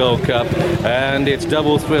Cheltenham Gold Cup, and it's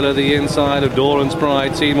Double Thriller the inside of Doran's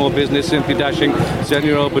Pride, Seymour Business, Simply Dashing,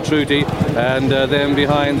 Senor Bertruti, and then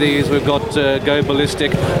behind these we've got Go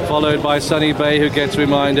Ballistic, followed by Sunny Bay, who gets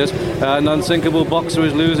reminders, and Unsinkable Boxer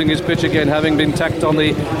is losing his pitch again, having been tacked on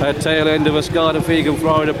the tail end of Escata Feig and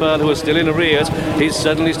Florida Pearl, who are still in arrears. He's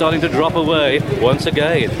suddenly starting to drop away once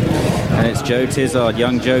again. And it's Joe Tizard,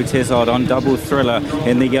 young Joe Tizard on Double Thriller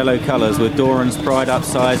in the yellow colours, with Doran's Pride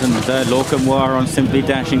upside and Lorcan Moir on Simply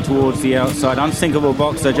Dashing towards the outside. Unsinkable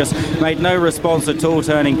Boxer just made no response at all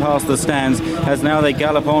turning past the stands, as now they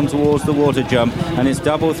gallop on towards the water jump, and it's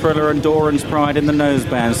Double Thriller and Doran's Pride in the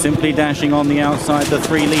noseband. Simply Dashing on the outside, the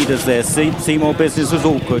 3 leaders there. Seymour Business was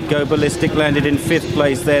awkward. Go Ballistic landed in 5th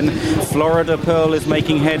place then. Florida Pearl is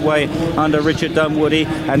making headway under Richard Dunwoody,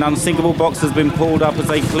 and Unsinkable Boxer has been pulled up as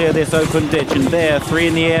they clear this open ditch, and there 3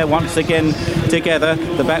 in the air once again together.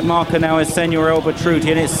 The back marker now is Senor Bertruti,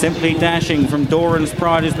 and it's Simply Dashing from Doran's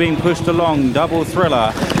Pride is being pushed along. Double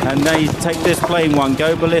Thriller, and they take this plain one.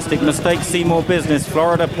 Go Ballistic, mistake Seymour Business.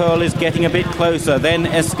 Florida Pearl is getting a bit closer, then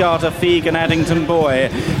Escata Feig and Addington Boy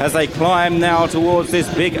as they climb now towards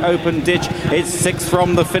this big open ditch. It's 6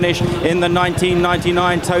 from the finish in the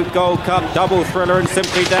 1999 Tote Gold Cup. Double Thriller and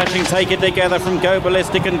Simply Dashing take it together from Go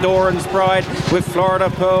Ballistic and Doran's Pride, with Florida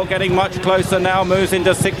Pearl getting much closer now, moves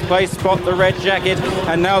into 6th place spot. The red Jacket,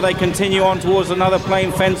 and now they continue on towards another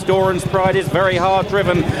plain fence. Doran's Pride is very hard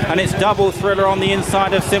driven, and it's Double Thriller on the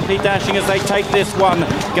inside of Simply Dashing as they take this one.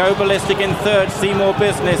 Go Ballistic in third, Seymour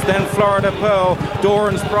Business, then Florida Pearl.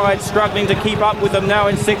 Doran's Pride struggling to keep up with them now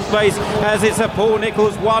in sixth place, as it's a Paul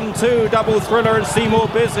Nicholls 1-2, Double Thriller and Seymour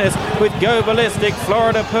Business with Go Ballistic,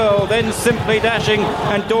 Florida Pearl, then Simply Dashing,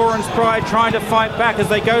 and Doran's Pride trying to fight back as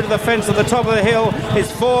they go to the fence at the top of the hill.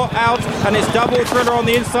 It's 4 out, and it's Double Thriller on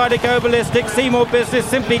the inside of Go Ballistic, Seymour Business,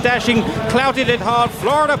 Simply Dashing, clouted it hard,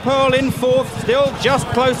 Florida Pearl in fourth, still just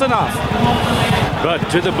close enough. But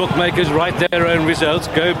to the bookmakers, write their own results.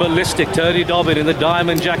 Go Ballistic, Tony Dobbin in the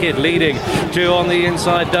diamond jacket leading. 2 on the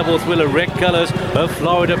inside, Double Thriller, red colours of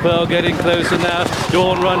Florida Pearl getting closer now.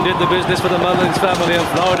 Dawn Run did the business for the Mullins family, and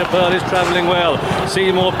Florida Pearl is travelling well.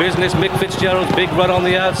 Seymour Business, Mick Fitzgerald's big run on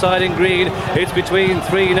the outside in green. It's between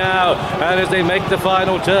 3 now, and as they make the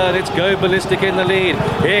final turn, it's Go Ballistic in the lead.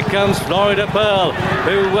 Here comes Florida Pearl,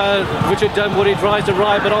 who Richard Dunwoody tries to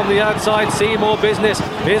ride, but on the outside, Seymour Business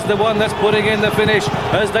is the one that's putting in the finish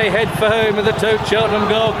as they head for home in the Tote Cheltenham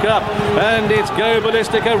Gold Cup. And it's Go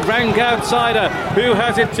Ballistic, a rank outsider, who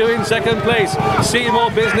has it 2 in second place.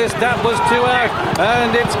 Seymour Business, that was 2 out,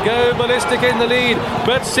 and it's Go Ballistic in the lead.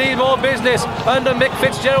 But Seymour Business under Mick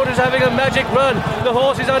Fitzgerald is having a magic run. The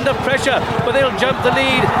horse is under pressure, but they'll jump the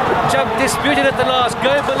lead. Jump disputed at the last.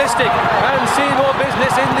 Go Ballistic and Seymour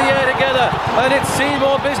Business in the air together, and it's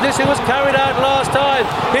Seymour Business who was carried out last time.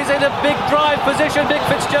 He's in a big drive position, Mick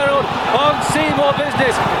Fitzgerald on Seymour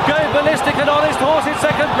Business. Go Ballistic, an honest horse in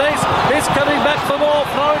second place. It's coming back for more.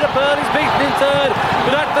 Florida Pearl is beaten in third,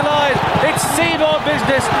 but at the line it's Seymour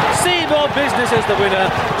Business. Seymour Business is the winner.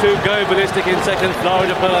 To Go Ballistic in second,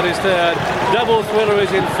 Florida Pearl is third, Double Thriller is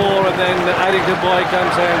in 4, and then Addington Boy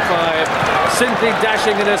comes home 5. Simply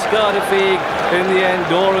Dashing and Escada Figue in the end.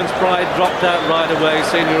 Doran's Pride dropped out right away.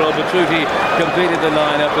 Senior Bertrucci completed the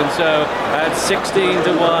lineup, and so at 16-1,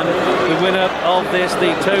 the winner of this,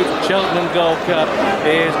 the Tote Cheltenham Gold Cup,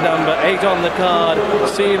 is number 8 on the card,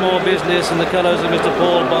 Seymour Business in the colours of Mr.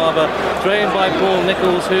 Paul Barber, trained by Paul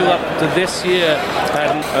Nicholls, who up to this year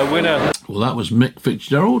had a winner. Well, that was Mick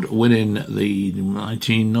Fitzgerald winning the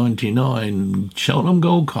 1999 Cheltenham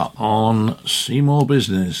Gold Cup on Seymour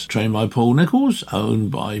Business, trained by Paul Nicholls,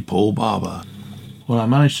 owned by Paul Barber. Well, I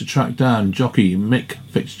managed to track down jockey Mick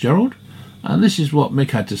Fitzgerald, and this is what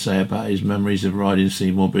Mick had to say about his memories of riding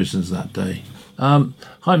Seymour Business that day.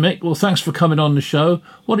 Hi Mick, well thanks for coming on the show.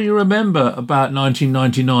 What do you remember about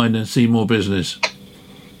 1999 and Seymour Business?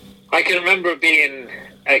 I can remember being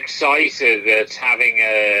excited at having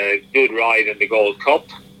a good ride in the Gold Cup.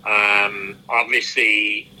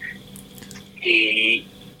 Obviously he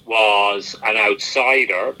was an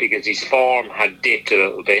outsider because his form had dipped a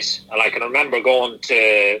little bit, and I can remember going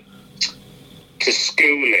to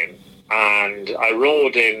schooling, and I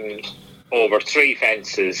rode him over 3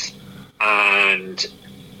 fences, and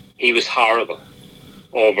he was horrible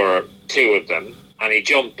over 2 of them, and he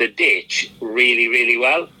jumped the ditch really, really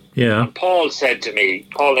well. Yeah. And Paul Nicholls said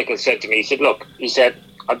to me, he said, look, he said,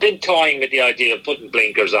 I've been toying with the idea of putting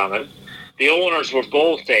blinkers on him. The owners were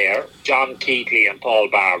both there, John Keatley and Paul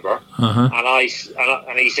Barber,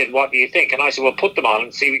 and he said, what do you think? And I said, well, put them on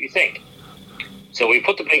and see what you think. So we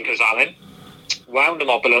put the blinkers on him, wound him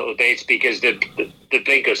up a little bit because the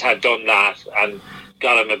blinkers had done that and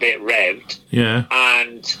got him a bit revved. Yeah.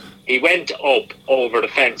 And he went up over the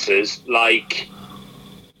fences like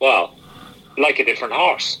a different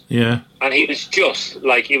horse. Yeah. And he was just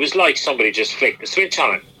like, it was like somebody just flicked the switch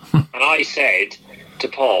on him. And I said to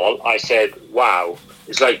Paul, I said, wow,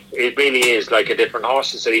 it's like, it really is like a different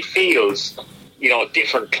horse. He said he feels,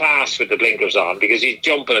 different class with the blinkers on because he's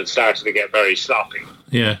jumping and started to get very sloppy.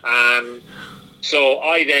 Yeah. So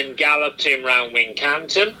I then galloped him round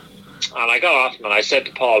Wincanton, and I got off him and I said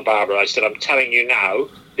to Paul Barber, I said, I'm telling you now,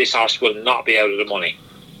 this horse will not be out of the money.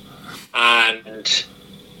 And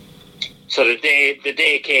so the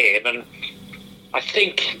day came, and I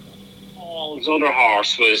think Paul's other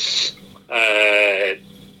horse was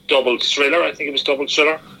Double Thriller. I think it was Double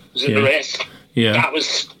Thriller. Was in the race. Yeah. That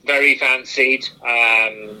was very fancied.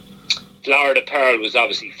 Florida Pearl was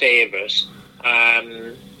obviously favourite.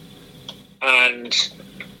 And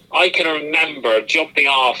I can remember jumping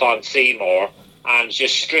off on Seymour, and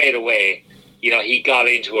just straight away, he got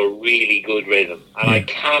into a really good rhythm. And I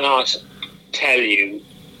cannot tell you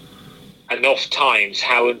enough times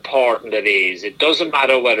how important it is. It doesn't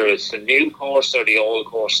matter whether it's the new course or the old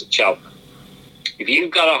course at Cheltenham. If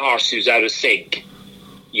you've got a horse who's out of sync,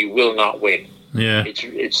 you will not win. Yeah.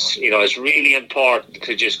 It's really important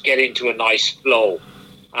to just get into a nice flow.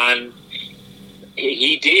 And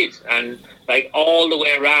he did. And like all the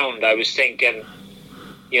way around, I was thinking,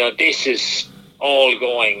 this is all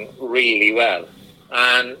going really well.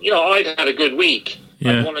 And, I'd had a good week.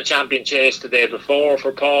 Yeah. I'd won a champion chase the day before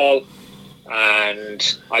for Paul,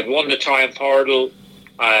 and I'd won the Triumph Hurdle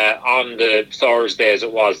on the Thursday as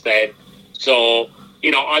it was then. So,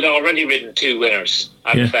 I'd already ridden 2 winners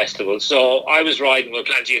at the festival. So I was riding with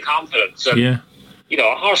plenty of confidence. And,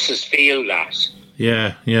 horses feel that.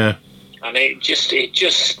 Yeah, yeah. And it just,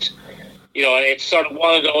 it's sort of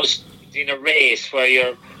one of those in a race where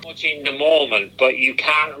you're much in the moment, but you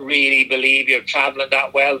can't really believe you're travelling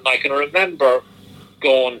that well. And I can remember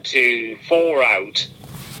going to 4 out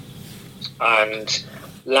and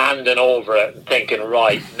landing over it and thinking,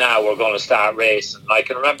 right, now we're going to start racing. I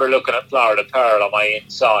can remember looking at Florida Pearl on my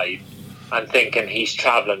inside and thinking he's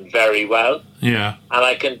travelling very well. Yeah. And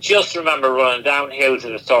I can just remember running downhill to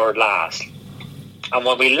the 3rd last. And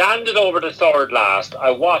when we landed over the 3rd last,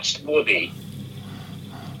 I watched Woody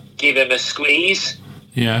give him a squeeze.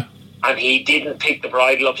 Yeah. And he didn't pick the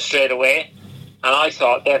bridle up straight away. And I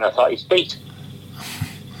thought he's beat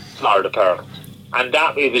Florida Pearl. And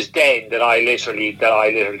it was then that I literally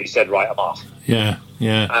said, right, I'm off. Yeah,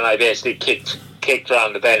 yeah. And I basically kicked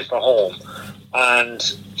around the bend for home.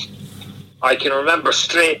 And I can remember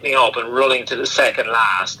straightening up and running to the 2nd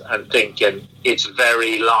last and thinking, it's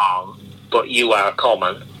very long, but you are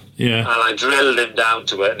coming. Yeah. And I drilled him down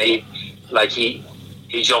to it, and he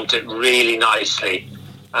jumped it really nicely.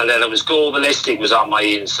 And then it was Go Ballistic was on my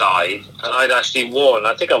inside, and I'd actually won.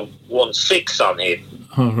 I think I won 6 on him.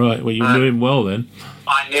 Oh, right. Well, you knew him well then.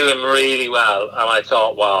 I knew him really well, and I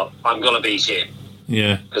thought, well, I'm going to beat him.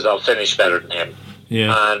 Yeah. Because I'll finish better than him.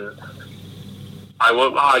 Yeah. And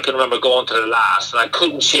I can remember going to the last, and I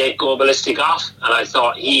couldn't shake Go Ballistic off, and I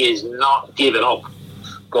thought, he is not giving up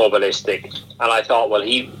Go Ballistic. And I thought, well,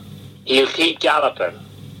 he'll keep galloping.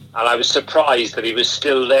 And I was surprised that he was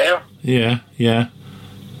still there. Yeah, yeah.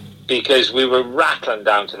 Because we were rattling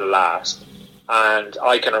down to the last. And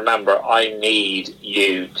I can remember, I need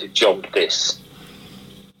you to jump this,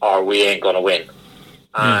 or we ain't going to win.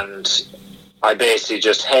 And I basically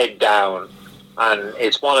just head down. And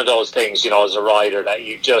it's one of those things, as a rider, that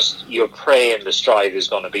you're praying the stride is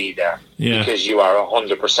going to be there. Yeah. Because you are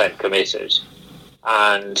 100% committed.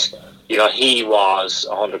 And, he was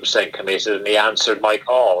 100% committed, and he answered my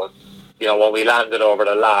call. And, when we landed over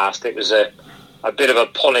the last, it was a bit of a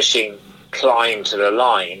punishing climb to the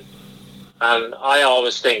line. And I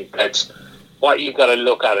always think that what you've got to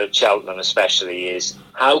look at Cheltenham especially is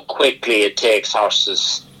how quickly it takes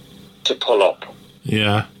horses to pull up.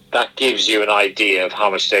 Yeah. That gives you an idea of how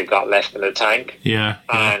much they've got left in the tank. Yeah.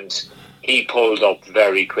 And he pulled up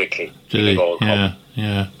very quickly in the Gold Cup.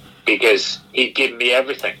 Yeah. Because he'd given me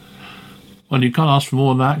everything. Well, you can't ask for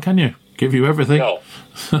more than that, can you? Give you everything. No.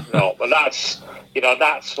 But that's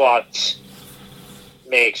what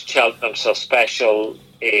makes Cheltenham so special,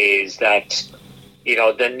 is that,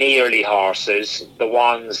 the nearly horses, the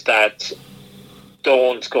ones that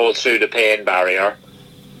don't go through the pain barrier,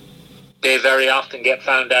 they very often get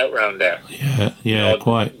found out around there. Yeah,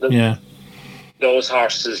 quite. Those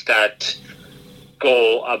horses that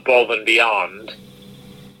go above and beyond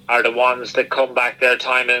are the ones that come back there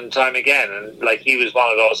time and time again. And he was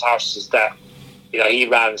one of those horses that, he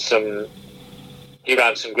ran some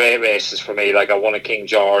great races for me. I won a King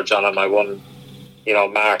George on him. I won,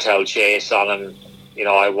 Martel Chase on him.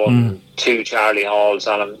 I won 2 Charlie Halls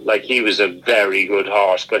on him. He was a very good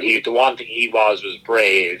horse, but the one thing he was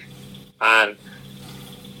brave, and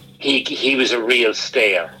he was a real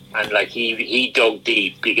stayer, and he dug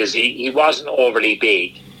deep, because he wasn't overly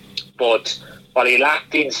big, but what he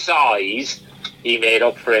lacked in size, he made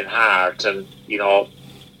up for in heart. And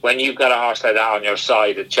when you've got a horse like that on your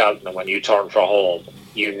side at Cheltenham, when you turn for home,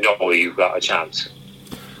 you've got a chance.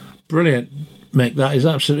 Brilliant, Mick. That is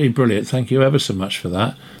absolutely brilliant. Thank you ever so much for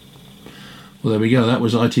that. Well, there we go. That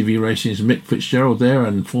was ITV Racing's Mick Fitzgerald there,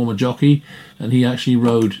 and former jockey, and he actually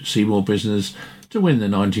rode Seymour Business to win the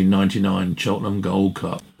 1999 Cheltenham Gold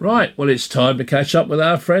Cup. Right, well, it's time to catch up with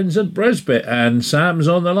our friends at Bresbit, and Sam's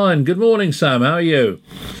on the line. Good morning, Sam. How are you?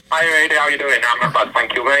 Hi, Ray. How are you doing? I'm not bad,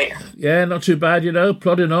 thank you, mate. Yeah, not too bad,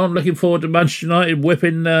 plodding on. Looking forward to Manchester United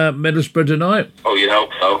whipping Middlesbrough tonight. Oh, you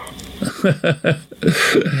hope so.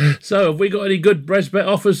 So, have we got any good Bresbit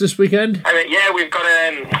offers this weekend? Yeah, we've got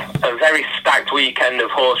a very stacked weekend of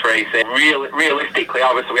horse racing. Realistically,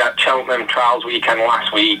 obviously, we had Cheltenham Trials weekend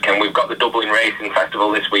last week, and we've got the Dublin Racing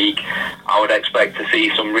Festival this week. I would expect to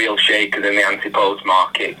see some real shakers in the antipodes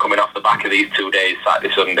market coming off the back of these 2 days,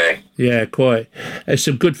 Saturday, Sunday. Yeah, quite. There's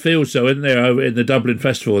some good fields, though, isn't there, over in the Dublin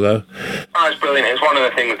Festival, though? Oh, it's brilliant. It's one of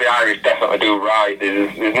the things the Irish definitely do right.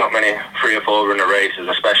 There's not many 3 or 4 runner races,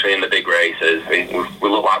 especially in the big races. We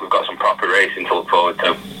look like we've got some proper racing to look forward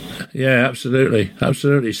to. Yeah, absolutely.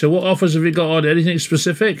 So what offers have you got on? Anything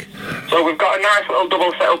specific? So we've got a nice little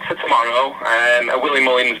double set up for tomorrow, a Willie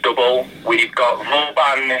Mullins double. We've got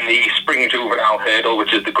Vauban in the Spring Juvenile Hurdle,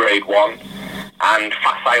 which is the Grade 1, and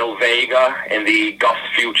Facile Vega in the Goss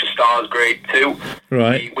Future Stars Grade 2.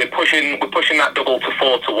 Right. We're pushing that double to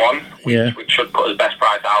 4-1, which should put us best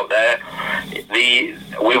price out there.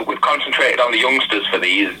 We've concentrated on the youngsters for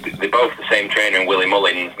these. They're both the same trainer in Willie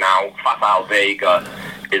Mullins. Now, Facile Vega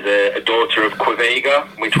is a daughter of Quivega,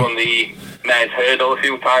 which won the Mare's Hurdle a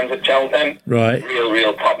few times at Cheltenham. Right.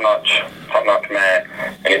 Real top-notch mare.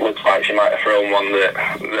 And it looks like she might have thrown one that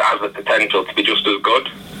has the potential to be just as good.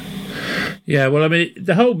 Yeah, well, I mean,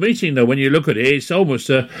 the whole meeting, though, when you look at it, it's almost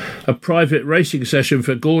a private racing session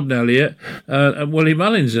for Gordon Elliott and Willie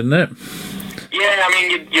Mullins, isn't it? Yeah, I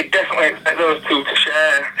mean, you definitely expect those two to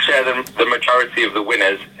share the majority of the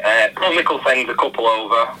winners. Paul Nicholls sends a couple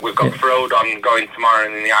over. We've got Frodon going tomorrow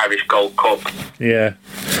in the Irish Gold Cup. Yeah.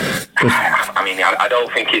 I mean, I don't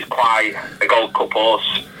think he's quite a Gold Cup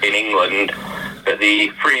horse in England, but the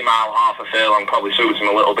 3 mile half a furlong probably suits him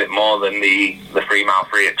a little bit more than the 3 mile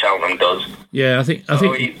free at Cheltenham does. Yeah, I think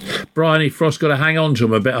Bryony Frost got to hang on to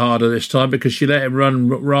him a bit harder this time because she let him run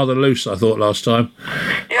rather loose, I thought, last time.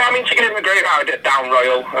 Yeah, I mean, she gave him a great ride at Down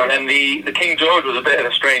Royal, and then the King George was a bit of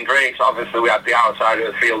a strange race. Obviously, we had the outside of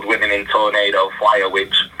the field winning in Tornado Flyer,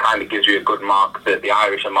 which kind of gives you a good mark that the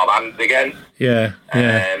Irish are mob hands again. Yeah.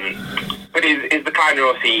 But he's the kind of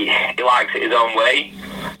horse he likes it his own way.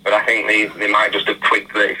 But I think they might just have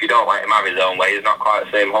twigged that if you don't let him have his own way, he's not quite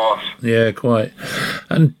the same horse. Yeah, quite.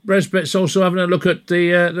 And Bresbett's also having a look at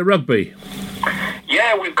the rugby.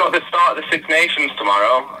 Yeah, we've got the start of the Six Nations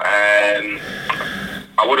tomorrow.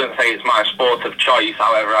 I wouldn't say it's my sport of choice,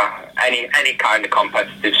 however, any kind of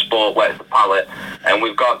competitive sport wets the palate. And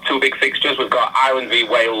we've got 2 big fixtures. We've got Ireland v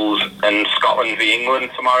Wales and Scotland v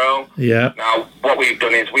England tomorrow. Yeah. Now, what we've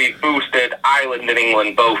done is we've boosted Ireland and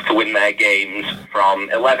England both to win their games from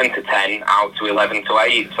 11 to 10 out to 11 to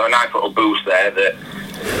 8. So a nice little boost there that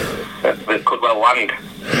could well land.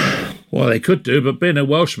 Well, they could do, but being a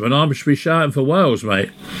Welshman, I should be shouting for Wales,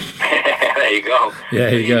 mate. There you go. Yeah,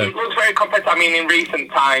 there you go. It looks very competitive. I mean, in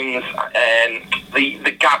recent times, the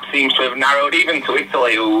gap seems to have narrowed, even to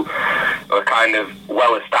Italy, who are kind of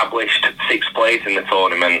well-established 6th place in the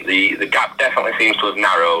tournament. The gap definitely seems to have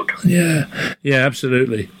narrowed. Yeah,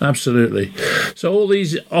 absolutely. So all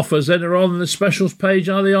these offers then are on the specials page,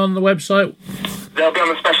 are they on the website? They'll be on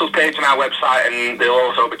the specials page on our website, and they'll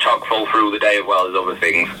also be chock full through the day as well as other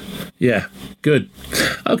things. Yeah, good.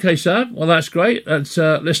 Okay, Sam. Well, that's great.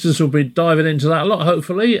 Listeners will be diving into that a lot,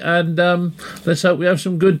 hopefully, and let's hope we have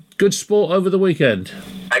some good sport over the weekend.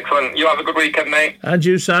 Excellent. You have a good weekend, mate. And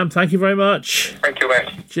you, Sam. Thank you very much. Thank you,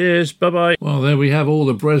 mate. Cheers. Bye-bye. Well, there we have all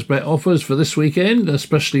the Bresbet offers for this weekend,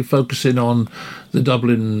 especially focusing on the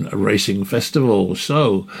Dublin Racing Festival.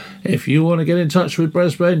 So, if you want to get in touch with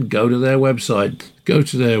Bresbet, go to their website. Go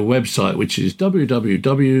to their website, which is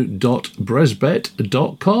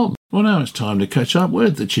www.bresbet.com. Well, now it's time to catch up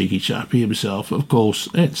with the cheeky chappy himself. Of course,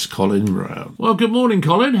 it's Colin Brown. Well, good morning,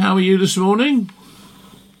 Colin. How are you this morning?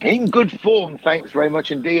 In good form, thanks very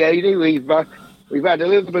much indeed, Adi. We've had a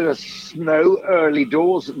little bit of snow early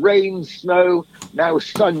doors, rain, snow, now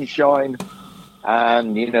sunshine,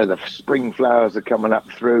 and the spring flowers are coming up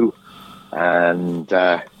through, and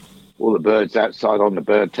all the birds outside on the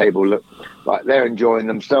bird table look like they're enjoying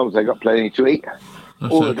themselves. They've got plenty to eat.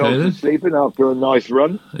 That's all the dogs are sleeping after a nice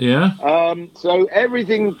run. Yeah. So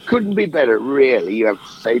everything couldn't be better, really, you have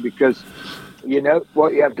to say, because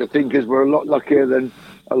what you have to think is we're a lot luckier than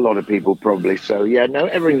a lot of people probably. So,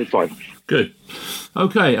 everything's fine. Good.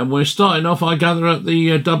 Okay, and we're starting off, I gather, at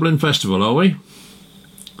the Dublin Festival, are we?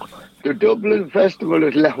 The Dublin Festival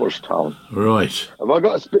is Leopardstown. Right. Have I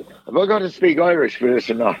got to speak Irish for this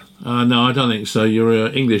or not? No, I don't think so. Your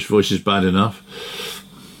English voice is bad enough.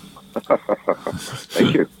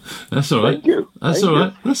 Thank you. That's all right. Thank you. That's all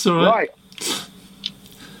right. That's all right. Right.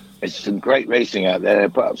 It's some great racing out there. They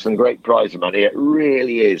put up some great prize money. It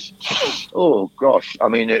really is. Oh, gosh. I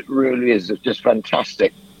mean, it really is. It's just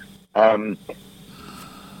fantastic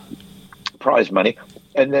prize money.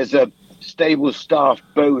 And there's a stable staff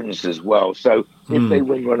bonus as well. So if they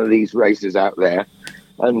win one of these races out there,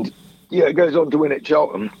 And it goes on to win at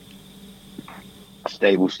Cheltenham.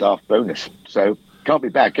 Stable staff bonus. So can't be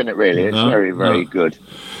bad, can it really? It's very, very good.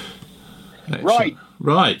 Excellent.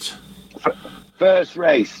 Right. First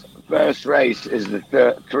race is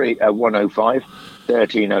the 105,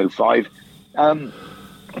 1305.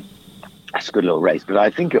 That's a good little race, but I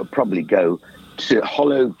think it'll probably go to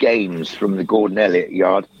Hollow Games from the Gordon Elliott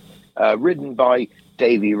yard, ridden by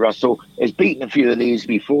Davy Russell. It's beaten a few of these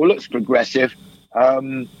before, looks progressive.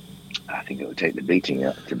 I think it will take the beating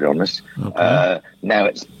up, to be honest. Okay. Now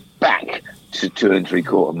it's back to 2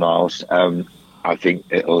 3/4 miles. I think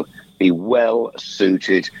it'll be well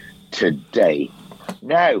suited today.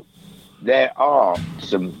 Now, there are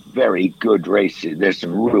some very good races. There's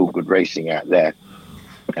some real good racing out there.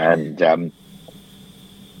 And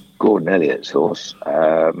Gordon Elliott's horse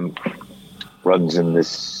runs in the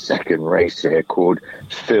second race here called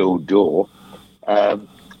Phil Dore.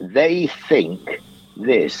 They think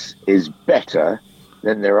this is better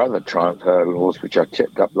than their other Triumph Hurdle horse, which I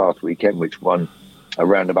tipped up last weekend, which won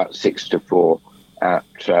around about 6-4 at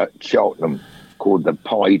Cheltenham, called the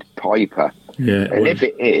Pied Piper. Yeah, and if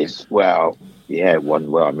it is, well, it won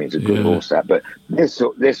well. I mean, it's a good horse, that. But this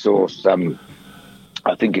horse,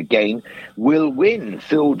 I think, again, will win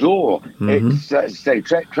Phil Dore. It's, as I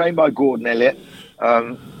say, trained by Gordon Elliott,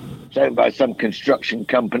 trained by some construction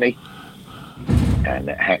company, and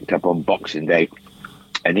it hacked up on Boxing Day.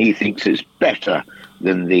 And he thinks it's better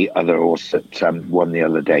than the other horse that won the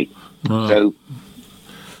other day. Oh. So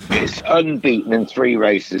it's unbeaten in 3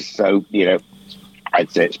 races. So,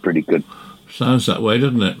 I'd say it's pretty good. Sounds that way,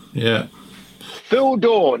 doesn't it? Yeah. Phil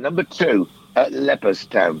Dore, number 2 at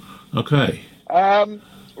Leopardstown. Okay.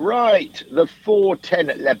 Right. The 4:10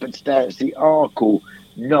 at Leopardstown. It's the Arkle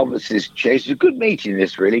Novices Chase. It's a good meeting,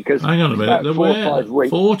 this, really, because... Hang on a minute. 4 or 5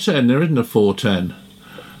 weeks. 4:10. There isn't a 4:10.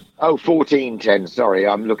 Oh, 14:10. Sorry,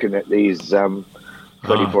 I'm looking at these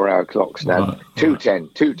 24-hour clocks now. Right,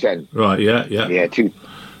 2:10. Right, yeah. Yeah,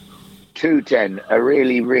 2:10. A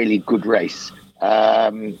really, really good race.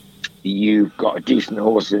 You've got a decent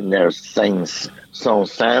horse in there,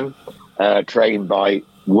 Saint-Sam, trained by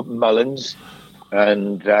Mullins,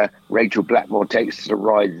 and Rachel Blackmore takes the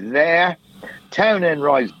ride there. Townend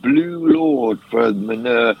rides Blue Lord for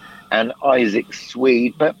Manure and Isaac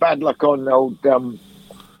Swede, but bad luck on old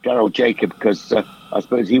Darryl Jacob, because I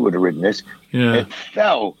suppose he would have ridden this. Yeah. It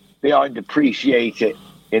fell behind Appreciate It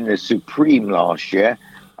in the Supreme last year.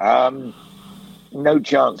 No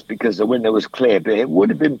chance because the winner was clear, but it would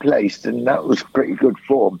have been placed, and that was pretty good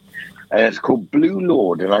form. And it's called Blue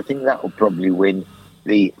Lord, and I think that will probably win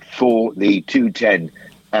the 2:10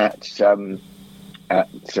 at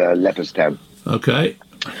Leopardstown. Okay.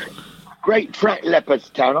 Great track,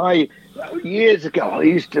 Leopardstown. Years ago, I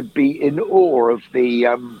used to be in awe of the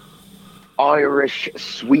Irish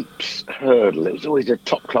Sweeps Hurdle. It was always a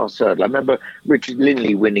top-class hurdle. I remember Richard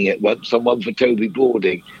Linley winning it once on one for Toby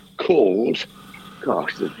Boarding, called...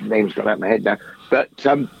 Gosh, the name's gone out of my head now. But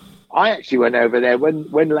I actually went over there when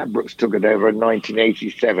Ladbrokes took it over in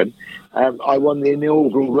 1987. I won the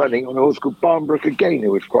inaugural running on a horse called Barnbrook again,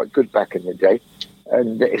 who was quite good back in the day.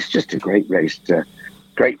 And it's just a great race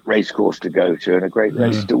course to go to, and a great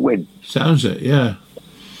race to win. Sounds it, yeah.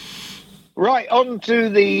 Right, on to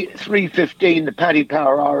the 3:15, the Paddy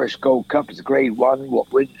Power Irish Gold Cup. It's a Grade 1.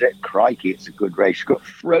 What wins it? Crikey, it's a good race. You've got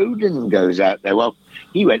Frodon goes out there. Well,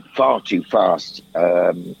 he went far too fast,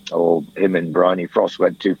 or him and Bryony Frost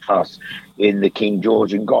went too fast in the King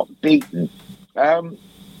George and got beaten.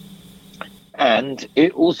 And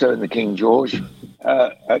it also in the King George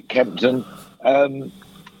at Kempton,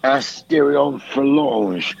 Asterion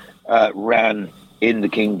Forlange ran in the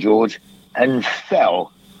King George and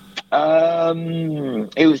fell.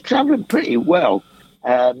 He was travelling pretty well,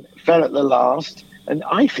 fell at the last, and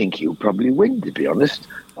I think he'll probably win, to be honest.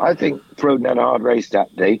 I think Frodon had a hard race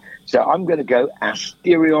that day, so I'm going to go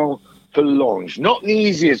Asterion Forlange. Not the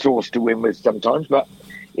easiest horse to win with sometimes, but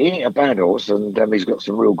he ain't a bad horse, and he's got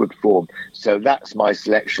some real good form. So that's my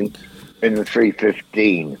selection in the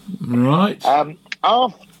 3:15. Right.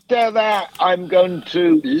 After that, I'm going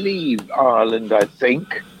to leave Ireland, I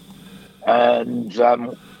think, and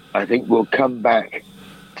I think we'll come back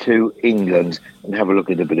to England and have a look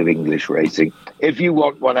at a bit of English racing. If you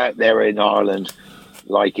want one out there in Ireland,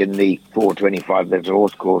 like in the 4:25, there's a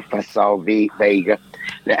horse called Faisal Vega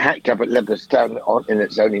that hacked up at Leopardstown in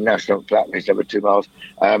its only national flat race over 2 miles.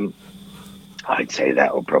 I'd say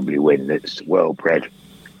that will probably win. It's well bred,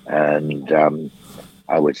 and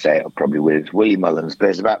I would say it'll probably win. It's Willie Mullins, but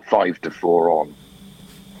it's about 5-4 on.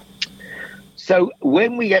 So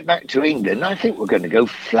when we get back to England, I think we're going to go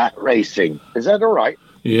flat racing. Is that all right?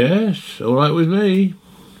 Yes, all right with me.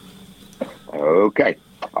 Okay.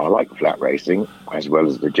 I like flat racing as well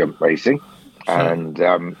as the jump racing.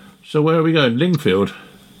 So where are we going? Lingfield?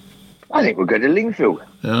 I think we'll go to Lingfield.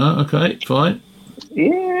 Okay, fine.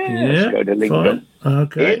 Let's go to Lingfield. Fine.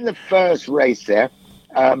 Okay. In the first race there,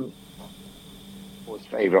 was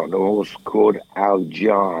favourite on the horse called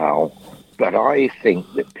Aljal. But I think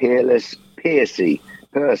that Peerless Percy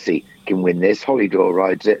can win this. Hollydore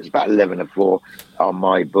rides it. It's about 11-4 on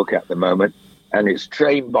my book at the moment. And it's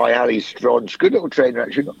trained by Ali Stronch. Good little trainer,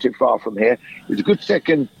 actually, not too far from here. It was a good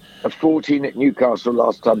second of 14 at Newcastle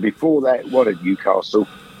last time. Before that, it won at Newcastle.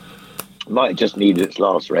 Might have just needed its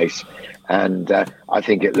last race. And I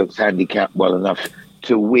think it looks handicapped well enough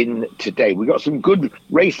to win today. We've got some good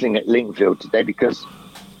racing at Lingfield today because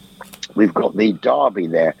we've got the Derby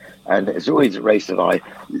there. And it's always a race that I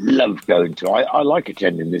love going to. I like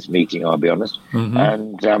attending this meeting, I'll be honest. Mm-hmm.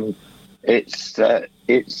 And it's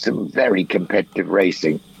some very competitive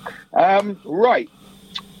racing. Right.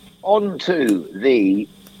 On to the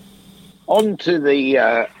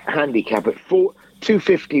handicap at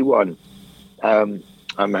 251. I'm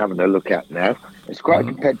having a look at now. It's quite a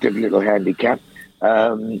competitive little handicap.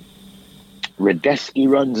 Radeski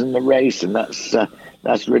runs in the race, and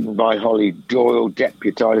that's ridden by Holly Doyle,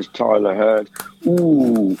 deputised Tyler Hurd.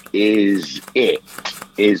 Is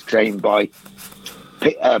trained by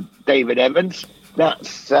David Evans.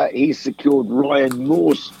 He's secured Ryan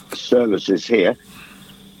Moore's services here,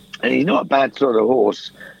 and he's not a bad sort of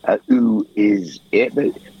horse. Is it?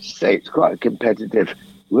 But say it's quite a competitive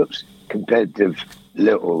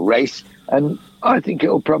little race, and I think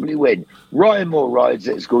it'll probably win. Ryan Moore rides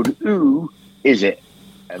it. It's called Is It?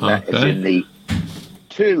 And that is in the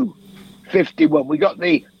 251. We got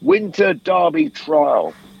the Winter Derby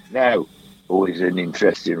Trial. Now, always an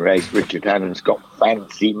interesting race. Richard Hannon's got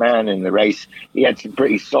Fancy Man in the race. He had some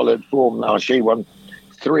pretty solid form last year. He won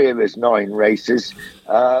 3 of his 9 races.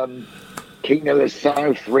 King of the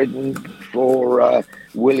South, ridden for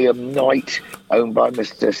William Knight, owned by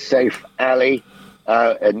Mr. Saif Ali.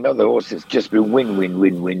 Another horse that's just been win.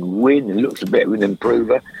 It looks a bit of an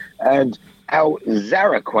improver. And Al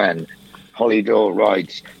Zarakwan, Hollydore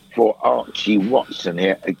rides for Archie Watson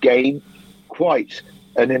here. Again, quite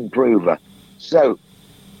an improver. So,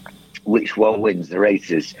 which one wins the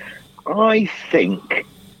races? I think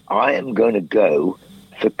I am going to go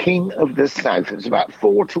for King of the South. It's about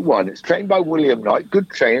 4-1. It's trained by William Knight. Good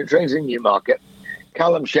trainer. Trains in Newmarket.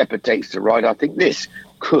 Callum Shepherd takes the ride. I think this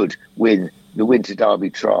could win the Winter Derby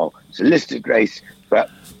Trial. It's a listed race, but,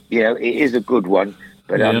 it is a good one.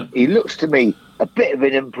 But he looks to me a bit of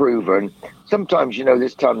an improver. And sometimes,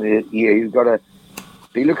 this time of the year, you've got to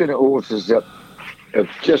be looking at horses that have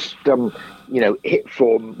just, hit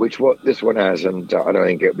form, which what this one has, and I don't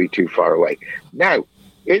think it'll be too far away. Now,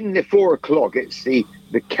 in the 4 o'clock, it's the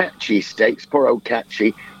Catchy Stakes. Poor old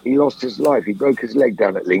Catchy. He lost his life. He broke his leg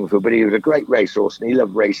down at Lingfield, but he was a great racehorse and he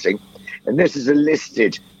loved racing. And this is a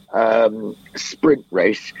listed sprint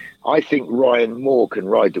race. I think Ryan Moore can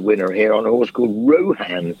ride the winner here on a horse called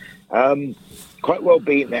Rohan. Quite well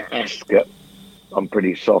beaten at Ascot on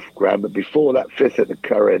pretty soft ground, but before that, 5th at the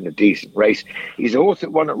Curragh in a decent race. He's a horse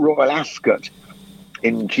that won at Royal Ascot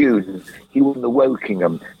in June. He won the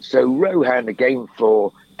Wokingham. So Rohan again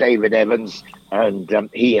for David Evans, and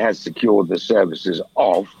he has secured the services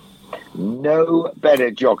of no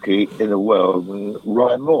better jockey in the world than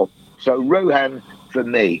Ryan Moore. So Rohan for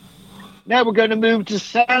me. Now we're going to move to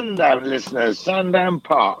Sandown, listeners. Sandown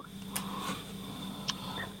Park.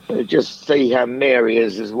 Just see how Mary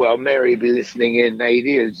is as well. Mary will be listening in,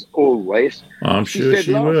 Nadie, as always. I'm sure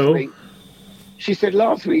she will. She said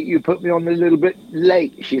last week you put me on a little bit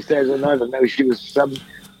late. She says, and I don't know, she was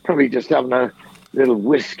probably just having a little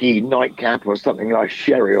whiskey nightcap or something like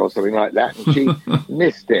sherry or something like that, and she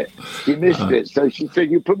missed it. She missed it. So she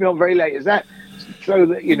said, you put me on very late. Is that so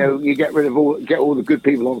that, you get all the good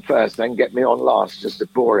people on first, then get me on last just to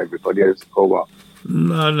bore everybody else, or what?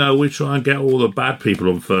 No, we try and get all the bad people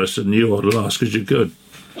on first and you on last because you're good.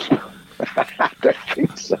 I don't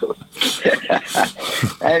think so.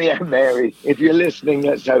 Anyhow, Mary, if you're listening,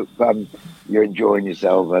 let's hope you're enjoying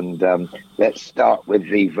yourself. And let's start with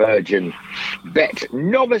the Virgin Bet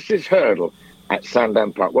Novices Hurdle at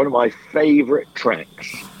Sandown Park, one of my favourite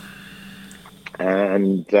tracks.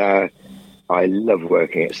 And I love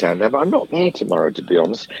working at Sandown, but I'm not there tomorrow, to be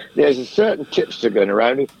honest. There's a certain tipster going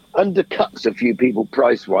around who undercuts a few people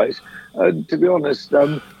price-wise. And to be honest,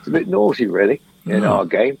 it's a bit naughty, really, in our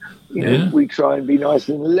game. We try and be nice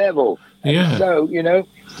and level. And so,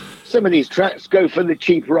 some of these tracks go for the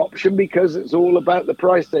cheaper option because it's all about the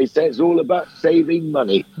price. They say it's all about saving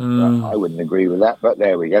money. I wouldn't agree with that, but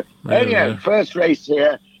there we go. Anyhow, first race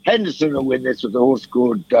here Henderson will win this with a horse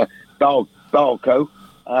called Balco.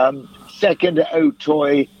 Second at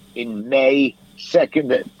Auteuil in May.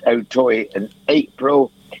 Second at Auteuil in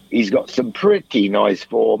April. He's got some pretty nice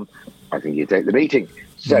form. I think he'll take the beating.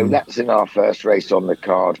 So that's in our first race on the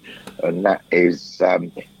card, and that is a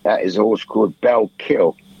horse called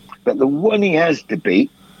Belkill. But the one he has to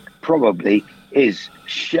beat probably is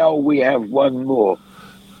Shall We Have One More?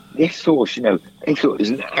 This horse, they thought it was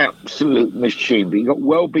an absolute machine, but he got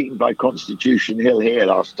well beaten by Constitution Hill here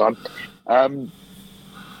last time.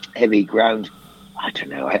 Heavy ground. I don't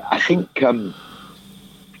know. I think, I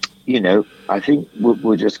think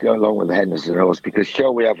we'll just go along with the Henderson horse, because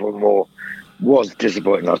Shall We Have One More was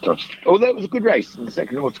disappointing last time. Although it was a good race, and the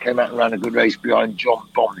second horse came out and ran a good race behind John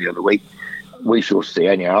Bomb the other week. We shall see.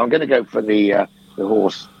 Anyhow, I'm going to go for the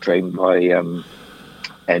horse trained by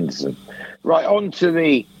Henderson. Right, on to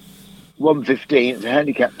the 1:15. It's a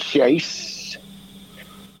handicap chase,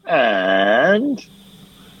 and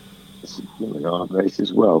it's a human race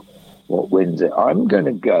as well. What wins it? I'm going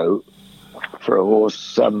to go for a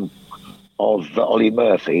horse of Ollie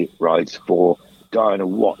Murphy rides for Diana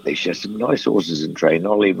Watt this year. Some nice horses in train.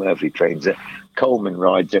 Ollie Murphy trains it. Coleman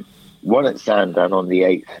rides it. One at Sandown on the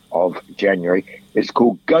 8th of January. It's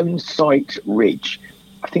called Gunsight Ridge.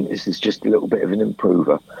 I think this is just a little bit of an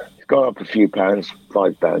improver. It's gone up a few pounds,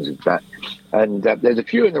 £5 in fact. And there's a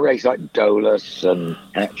few in the race like Dolus and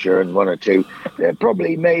Hatcher and one or two. They're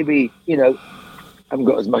probably maybe, haven't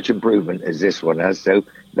got as much improvement as this one has. So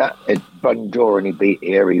that Bundoran he beat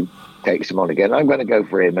here, he takes him on again. I'm going to go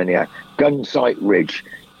for him anyhow. Gunsight Ridge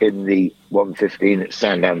in the 1:15 at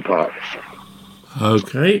Sandown Park.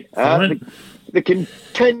 Okay. The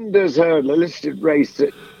Contenders Hurdle, a listed race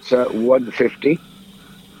at 150.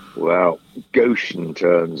 Well, Goshen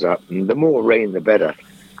turns up, and the more rain, the better.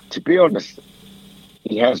 To be honest,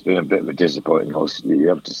 he has been a bit of a disappointing horse, you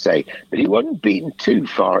have to say. But he wasn't beaten too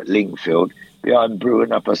far at Lingfield behind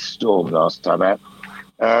Brewing Up a Storm last time out.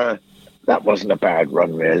 That wasn't a bad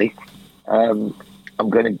run, really. I'm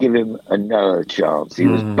going to give him another chance. He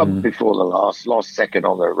was bumped before the lost second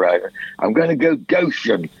on the road. I'm going to go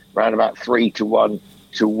Goshen, round about 3-1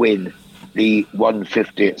 to win the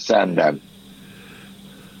 150 at Sandown.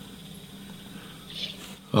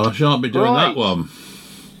 Well, I shan't be doing that one.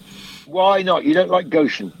 Why not? You don't like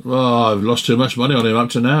Goshen? Well, I've lost too much money on him up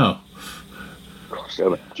to now.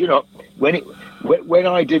 So, do you know, when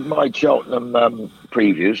I did my Cheltenham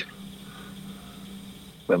previews,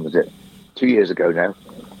 when was it? 2 years ago now,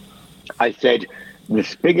 I said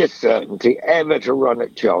the biggest certainty ever to run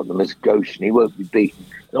at Cheltenham is Goshen. He won't be beaten.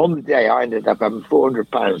 And on the day, I ended up having £400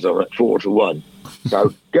 on it, 4-1.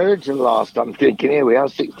 So going to the last, I'm thinking, here we are,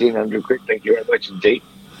 1,600 quid. Thank you very much indeed.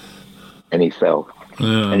 And he fell.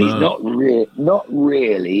 Yeah, and he's not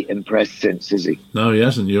really impressed since, is he? No, he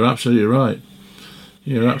hasn't. You're absolutely right.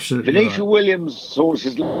 Venetia Williams' horse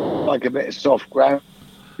is like a bit of soft ground.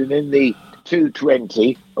 And in the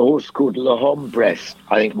 220, a horse called La Hombresse,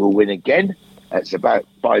 I think will win again. That's about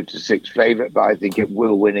 5 to 6 favourite, but I think it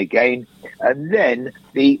will win again. And then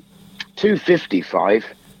the 255,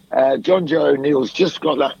 John Joe O'Neill's just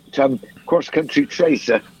got that cross-country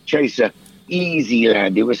chaser, Easy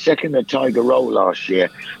Land. He was second at Tiger Roll last year,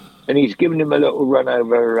 and he's given him a little run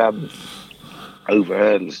over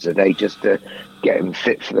hurdles today just to get him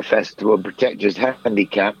fit for the festival and protect his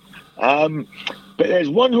handicap. But there's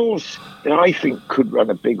one horse that I think could run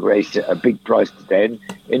a big race at a big price today,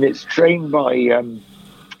 and it's trained by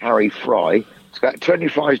Harry Fry. It's about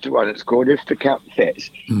 25-1. It's called If the Cap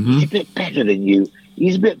Fits. He's a bit better than you.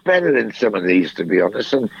 He's a bit better than some of these, to be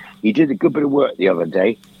honest. And he did a good bit of work the other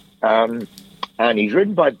day. And he's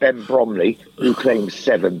ridden by Ben Bromley, who claims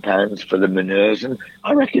 £7 for the Manures, and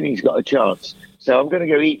I reckon he's got a chance. So I'm going to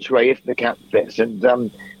go each way if the cap fits.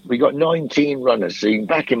 And we got 19 runners, so you can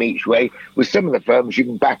back him each way. With some of the firms, you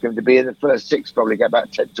can back him to be in the first 6, probably get about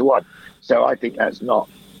 10-1. So I think that's not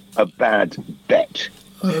a bad bet.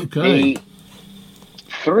 Okay. The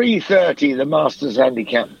 3:30, the Masters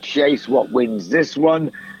Handicap Chase. What wins this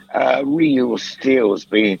one? Real Steel's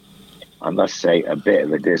been, I must say, a bit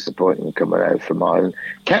of a disappointment coming out from Ireland.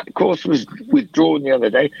 Cat Course was withdrawn the other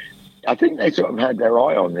day. I think they sort of had their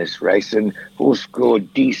eye on this race, and horse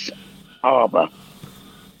called Dees Arbor,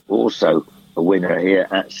 also a winner here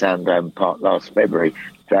at Sandown Park last February.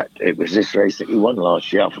 In fact, it was this race that he won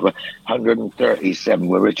last year for 137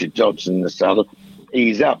 with Richard Johnson in the saddle.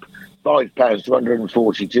 He's up £5 to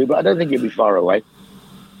 142, but I don't think he'll be far away.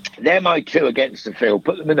 They're my two against the field.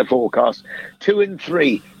 Put them in the forecast. 2 and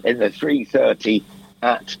 3 in the 3:30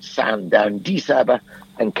 at Sandown. Dees Arbor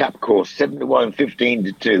and Cap Course, 7-1,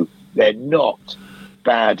 15-2. They're not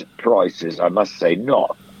bad prices, I must say,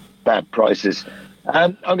 not bad prices.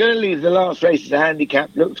 I'm going to leave the last race as a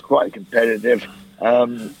handicap. Looks quite competitive.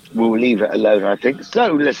 We'll leave it alone, I think.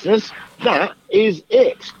 So, listeners, that is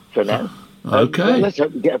it for now. Okay. Let's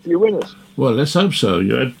hope we get a few winners. Well, let's hope so.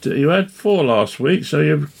 You had 4 last week, so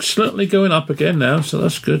you're slightly going up again now, so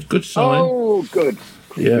that's good. Good sign. Oh, good.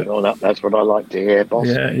 Yeah. On up. That's what I like to hear, boss.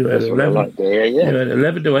 Yeah, you had 11. Like to hear, yeah. You had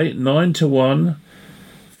 11 to 8, 9 to 1,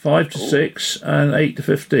 5 to 6, and 8 to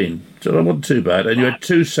 15. So that wasn't too bad. And you had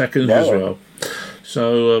 2 seconds as well.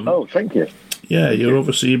 So. Thank you. Yeah, you're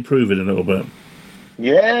obviously improving a little bit.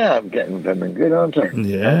 Yeah, I'm getting them good, aren't I?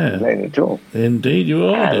 Yeah. Not complaining at all. Indeed, you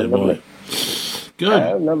are, dear boy. Good.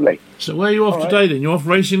 Oh, lovely. So where are you off today then? You're off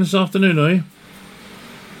racing this afternoon, are you?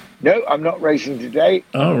 No, I'm not racing today.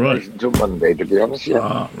 Oh, right. I'm racing until Monday, to be honest.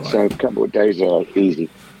 Yeah. Right. So a couple of days are easy.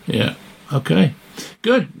 Yeah. Okay.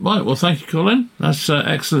 Good. Right. Well, thank you, Colin. That's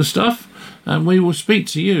excellent stuff. And we will speak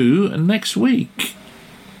to you next week.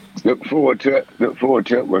 Look forward to it.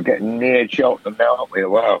 We're getting near Cheltenham now, aren't we?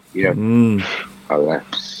 Wow. Yeah.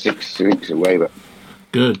 6 weeks away, but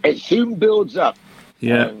good. It soon builds up.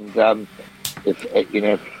 Yeah. And if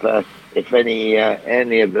any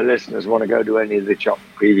of the listeners want to go to any of the Cheltenham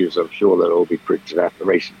previews, I'm sure they'll all be printed out the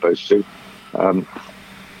Racing Post soon. I've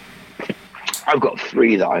got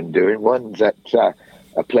 3 that I'm doing. One's at a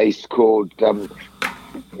place called Kingham.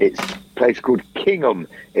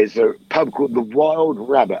 It's a pub called the Wild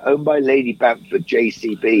Rabbit, owned by Lady Bamford,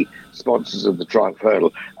 JCB, sponsors of the Triumph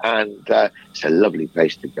Hurdle, and it's a lovely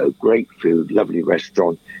place to go. Great food, lovely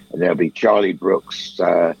restaurant, and there'll be Charlie Brooks,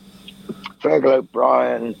 Fergal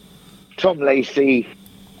O'Brien, Tom Lacey.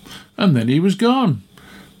 And then he was gone.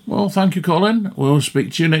 Well, thank you, Colin. We'll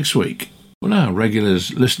speak to you next week. Well, now,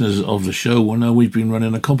 regulars, listeners of the show will know we've been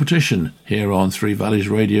running a competition here on Three Valleys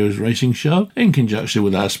Radio's racing show in conjunction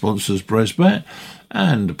with our sponsors, Bresbet,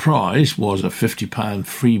 and the prize was a £50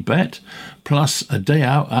 free bet plus a day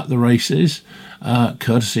out at the races,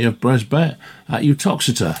 courtesy of Bresbet at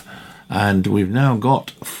Uttoxeter. And we've now got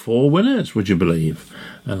 4 winners, would you believe?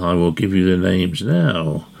 And I will give you the names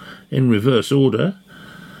now in reverse order.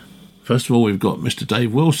 First of all, we've got Mr.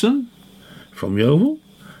 Dave Wilson from Yeovil.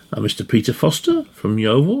 Mr. Peter Foster from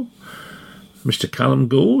Yeovil, Mr. Callum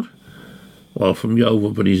Gould, well, from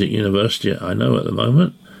Yeovil, but he's at university, I know, at the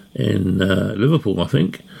moment, in Liverpool, I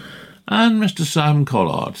think, and Mr. Sam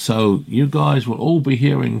Collard. So you guys will all be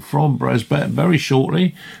hearing from Bresbet very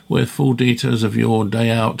shortly with full details of your day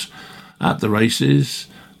out at the races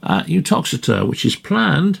at Uttoxeter, which is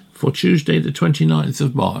planned for Tuesday the 29th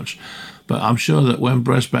of March. But I'm sure that when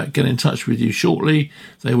Bresbet get in touch with you shortly,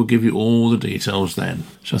 they will give you all the details then.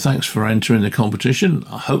 So thanks for entering the competition.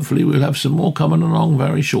 Hopefully we'll have some more coming along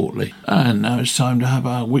very shortly. And now it's time to have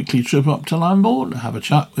our weekly trip up to Lambourne, have a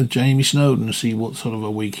chat with Jamie Snowden and see what sort of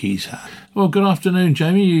a week he's had. Well, good afternoon,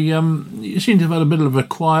 Jamie. You seem to have had a bit of a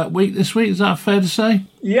quiet week this week. Is that fair to say?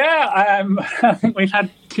 Yeah, I think we've had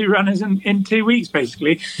 2 runners in 2 weeks,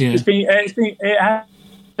 basically. Yeah.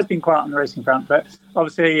 It has been quiet on the racing front, but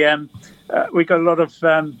obviously we've got a lot of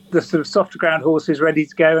the sort of softer ground horses ready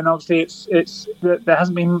to go, and obviously there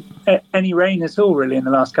hasn't been any rain at all really in the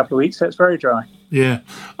last couple of weeks, so it's very dry. Yeah,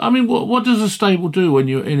 I mean, what does a stable do when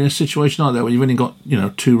you're in a situation like that, when you've only got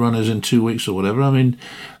 2 runners in 2 weeks or whatever? I mean,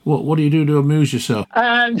 what do you do to amuse yourself?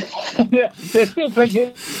 There's still plenty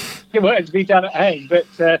of work to be done at home, but.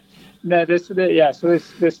 No, there's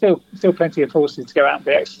still plenty of horses to go out and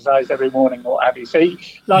be exercised every morning or what have you. So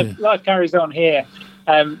life carries on here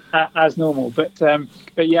as normal. But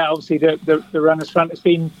yeah, obviously the runners front has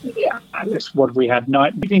been what have we had?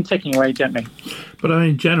 We've been ticking away gently. But I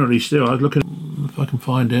mean, generally, still, I was looking if I can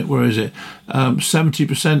find it. Where is it?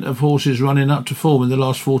 70% of horses running up to form in the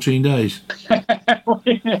last 14 days.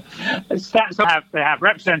 Stats they have.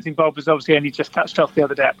 Representing Bob was obviously only just touched off the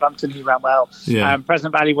other day at Plumpton. He ran well. Yeah.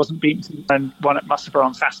 President Valley wasn't beaten and won at Musselburgh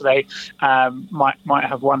on Saturday. Might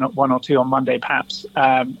have one or 2 on Monday perhaps.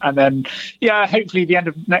 And then hopefully the end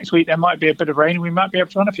of next week there might be a bit of rain and we might be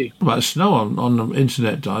able to run a few. What about snow on the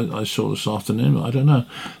internet? I saw this afternoon. I don't know.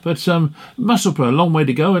 But Musselburgh, a long way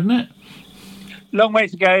to go, isn't it? Long way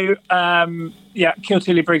to go.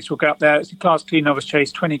 Kiltilly Briggs will go up there. It's a Class 2 novice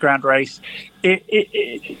chase, 20 grand race.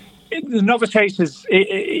 The novice chase is,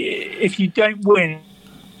 if you don't win,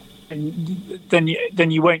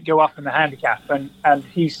 then you won't go up in the handicap. And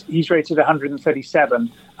he's rated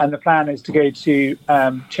 137, and the plan is to go to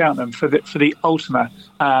Cheltenham for the Ultima.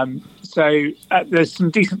 So there's some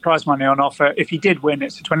decent prize money on offer. If he did win,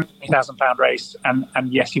 it's a £20,000 race,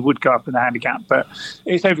 and yes, he would go up in the handicap, but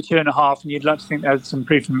it's over 2.5, and you'd like to think there's some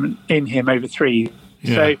improvement in him over 3.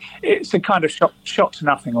 Yeah. So it's a kind of shot to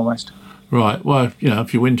nothing almost. Right. Well,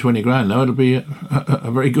 if you win 20 grand, though, it'll be a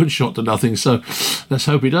very good shot to nothing. So let's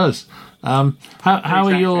hope he does. How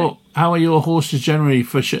are your horses generally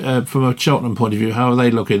from a Cheltenham point of view? How are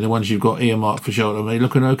they looking? The ones you've got earmarked for Cheltenham, are they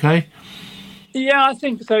looking okay? Yeah, I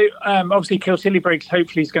think so. Obviously, Kiltilly Briggs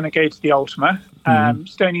hopefully is going to go to the Ultima.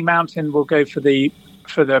 Stony Mountain will go for the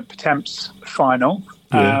Pertemps final.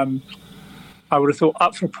 Yeah. I would have thought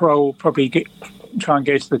Up for Parole will probably try and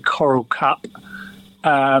go to the Coral Cup.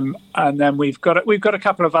 And then we've got a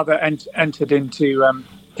couple of other entered into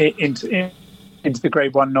the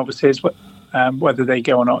Grade 1 novices. Whether they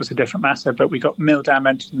go or not is a different matter. But we got Mildam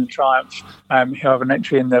entered in the Triumph, who have an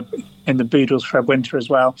entry in the Boodles Fred Winter as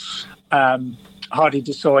well. Hardy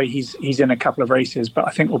Desoy, he's in a couple of races, but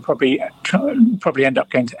I think we'll probably end up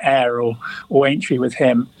going to Ayr or Aintree with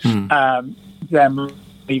him. Then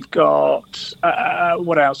we've got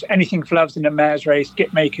what else? Anything for Love's in the Mares race,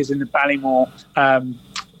 Gitmakers in the Ballymore.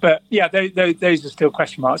 But yeah, those are still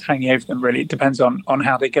question marks hanging over them. Really, it depends on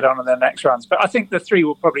how they get on in their next runs. But I think the three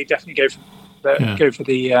will probably definitely go for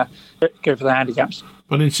the handicaps.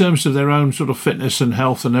 But in terms of their own sort of fitness and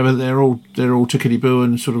health and everything, they're all tickety-boo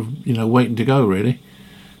and sort of waiting to go, really.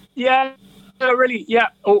 Yeah, really, yeah,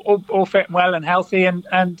 all fit and well and healthy, and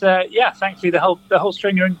thankfully the whole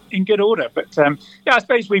string are in good order. But I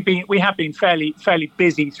suppose we have been fairly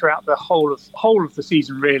busy throughout the whole of the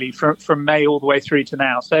season, really, from May all the way through to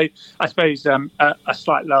now. So I suppose a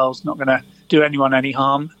slight lull's not going to do anyone any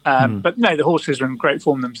harm. But no, the horses are in great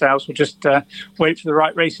form themselves. We'll just wait for the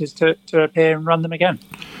right races to appear and run them again.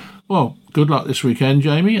 Well, good luck this weekend,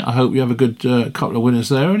 Jamie. I hope you have a good couple of winners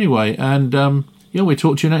there anyway. And we'll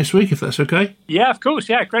talk to you next week if that's okay. Yeah, of course.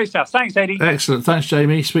 Yeah, great stuff. Thanks, Eddie. Excellent. Thanks,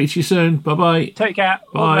 Jamie. Speak to you soon. Bye-bye. Take care.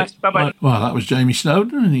 All the best. Bye-bye. Well, that was Jamie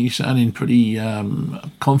Snowden, and he's sounding pretty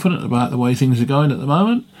confident about the way things are going at the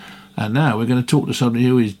moment. And now we're going to talk to somebody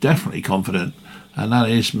who is definitely confident, and that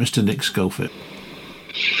is Mr. Nick Schofield.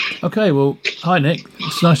 Okay, well, hi, Nick.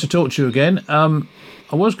 It's nice to talk to you again.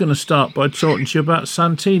 I was going to start by talking to you about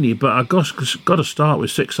Santini, but I've got to start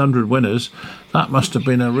with 600 winners. That must have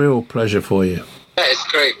been a real pleasure for you. Yeah, it's a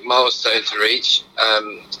great milestone to reach.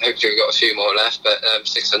 Hopefully we've got a few more left, but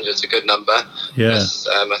 600 is a good number. Yeah.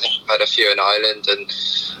 I think we've had a few in Ireland and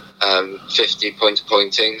 50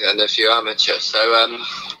 pointing and a few amateur. So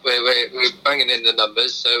we're banging in the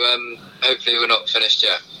numbers, so hopefully we're not finished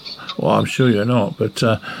yet. Well, I'm sure you're not, but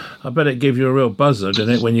I bet it gave you a real buzzer,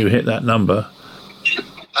 didn't it, when you hit that number?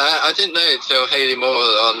 I didn't know until Hayley Moore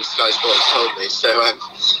on Sky Sports told me. So,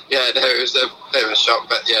 it was a bit of a shock.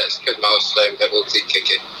 But, yeah, it's a good milestone, but we'll keep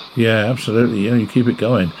kicking. Yeah, absolutely. You keep it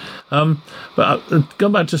going. But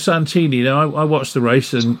going back to Santini, I watched the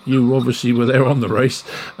race, and you obviously were there on the race.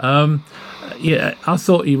 I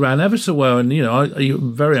thought he ran ever so well, and, you were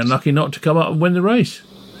very unlucky not to come up and win the race.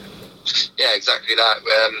 Yeah, exactly that.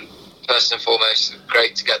 First and foremost,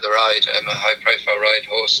 great to get the ride, a high-profile ride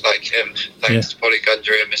horse like him, thanks to Polly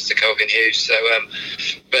Gundry and Mr. Kelvin Hughes. So,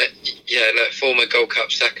 former Gold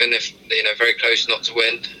Cup second, very close not to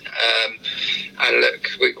win. And look,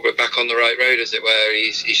 we're back on the right road, as it were.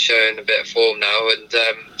 He's showing a bit of form now, and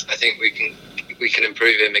I think we can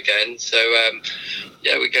improve him again. So,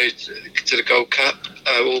 we go to the Gold Cup,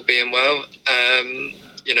 all being well.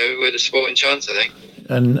 With a sporting chance, I think.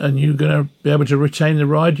 And you're going to be able to retain the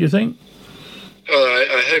ride, do you think? Well,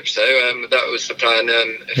 I hope so. That was the plan.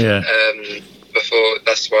 Before,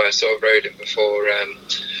 that's why I sort of rode him before.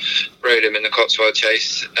 Rode him in the Cotswold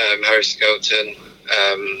Chase. Harry Skelton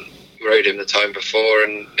rode him the time before,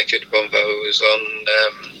 and Nico de Bonneval was on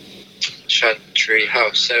Chantry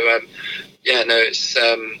House. So it's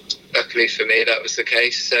luckily for me that was the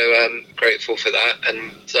case. So I'm grateful for that,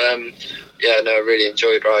 and. I really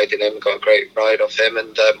enjoyed riding him. Got a great ride off him,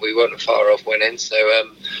 and we weren't far off winning. So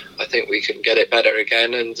I think we can get it better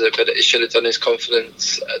again. But it should have done his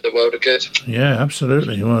confidence the world of good. Yeah,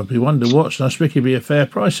 absolutely. Well, it'd be one to watch. And I think he'd be a fair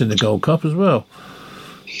price in the Gold Cup as well.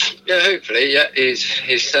 Yeah, hopefully. Yeah, he's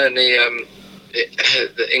certainly.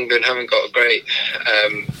 England haven't got a great.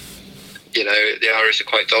 The Irish are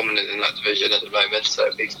quite dominant in that division at the moment. So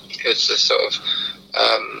it'd be good to sort of.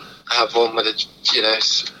 Have one with a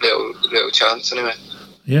little chance anyway.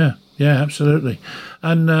 Yeah, absolutely.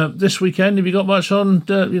 And this weekend, have you got much on?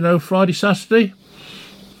 Friday, Saturday.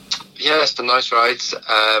 Yeah, some nice rides.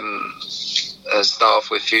 Start off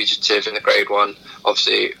with Fugitive in the Grade 1.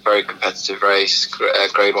 Obviously, very competitive race,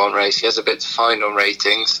 Grade 1 race. He has a bit to find on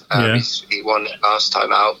ratings. He won it last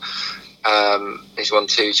time out. He's won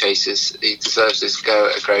 2 chases. He deserves his go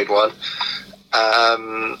at a Grade 1.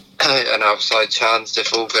 An outside chance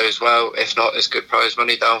if all goes well. If not, it's good prize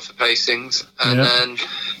money down for placings. And then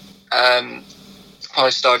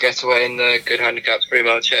 5-star getaway in the good handicap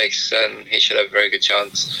 3-mile chase, and he should have a very good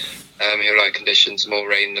chance. He'll like conditions, more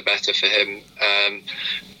rain the better for him.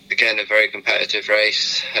 Again, a very competitive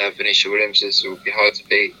race. Venetia Williams will be hard to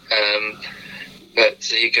beat. But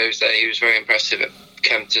he goes there. He was very impressive at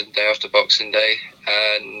Kempton day after Boxing Day.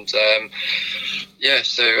 And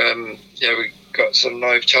we got some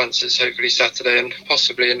live chances hopefully Saturday and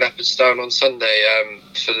possibly in Leopardstown on Sunday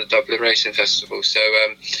for the Dublin Racing Festival. So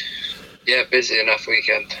busy enough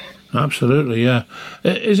weekend. Absolutely, yeah.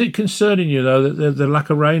 Is it concerning you though that the lack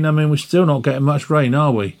of rain? I mean, we're still not getting much rain,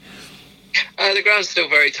 are we? The ground's still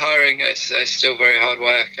very tiring. It's still very hard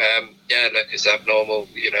work. It's abnormal.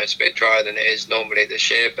 It's a bit drier than it is normally this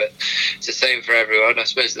year, but it's the same for everyone. I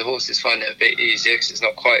suppose the horses find it a bit easier because it's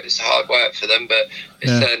not quite as hard work for them, but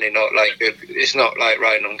it's certainly not like good. It's not like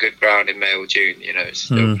riding on good ground in May or June. It's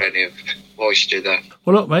still plenty of moisture there.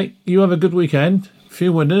 Well, look, mate, you have a good weekend.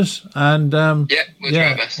 Few winners, and we'll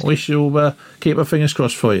try our best. We shall keep our fingers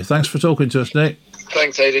crossed for you. Thanks for talking to us, Nick.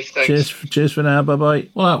 Thanks, Adi. Thanks. Cheers for now. Bye-bye.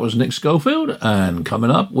 Well, that was Nick Schofield, and coming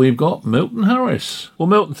up, we've got Milton Harris. Well,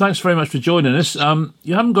 Milton, thanks very much for joining us.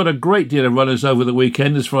 You haven't got a great deal of runners over the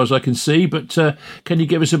weekend, as far as I can see, but can you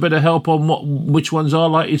give us a bit of help on which ones are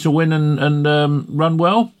likely to win and run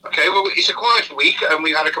well? Okay, well, it's a quiet week, and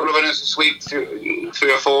we had a couple of runners this week, 3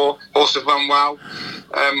 or 4 horses run well.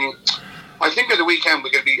 I think at the weekend we're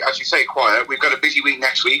going to be, as you say, quiet. We've got a busy week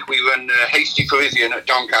next week. We run Hasty Parisian at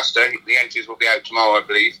Doncaster. The entries will be out tomorrow, I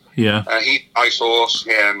believe. Yeah. He's a nice horse.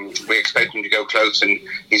 We expect him to go close, and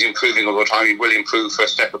he's improving all the time. He will improve for a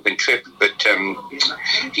step up in trip, but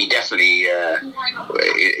he definitely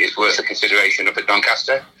is worth a consideration up at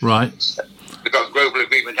Doncaster. Right. We've got global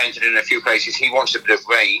agreement entered in a few places. He wants a bit of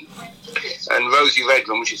rain. And Rosie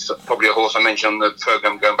Redrum, which is probably a horse I mentioned on the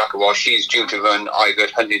programme going back a while, she's due to run either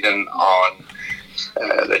at Huntingdon on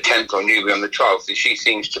the 10th or Newbury on the 12th. And she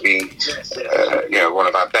seems to be one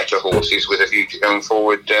of our better horses with a view to going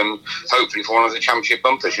forward, hopefully for one of the championship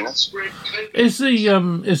bumpers, Is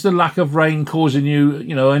the lack of rain causing you,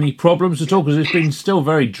 any problems at all? Because it's been still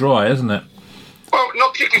very dry, hasn't it? Well,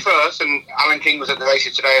 not particularly for us, and Alan King was at the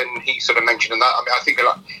races today, and he sort of mentioned that. I mean, I think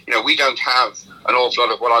we don't have an awful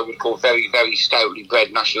lot of what I would call very, very stoutly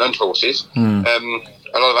bred national hunt horses. A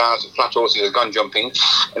lot of ours are flat horses, are gun jumping,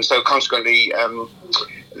 and so consequently,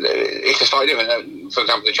 it's a slightly different. For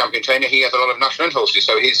example, the champion trainer, he has a lot of national hunt horses,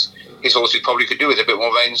 so his horses probably could do with a bit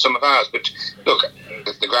more rain than some of ours. But look,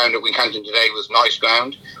 the ground at Wincanton today was nice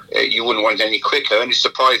ground. You wouldn't want it any quicker, and it's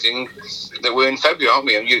surprising that we're in February, aren't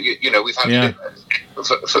we? And we've had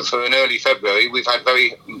for an early February, we've had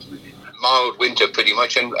very mild winter pretty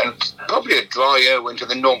much, and probably a drier winter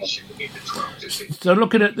than normal. So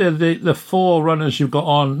looking at the 4 runners you've got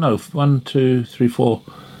on, 4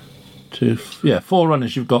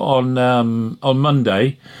 runners you've got on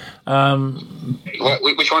Monday.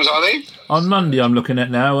 Which ones are they? On Monday, I'm looking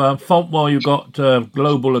at now. Fontwell, you've got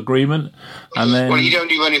global agreement, and then. Well, you don't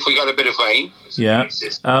do run if we got a bit of rain. Yeah.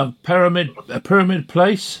 Pyramid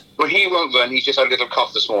Place. Well, he won't run. He's just had a little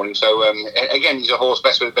cough this morning. So again, he's a horse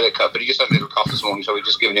best with a bit of cut, but he just had a little cough this morning, so we're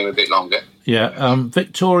just giving him a bit longer. Yeah.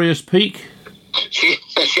 Victoria's Peak. She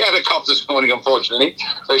had a cough this morning, unfortunately,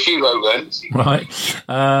 so she won't run. Right.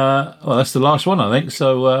 Well, that's the last one, I think.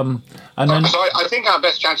 So, and then. So I think our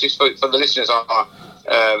best chances for the listeners are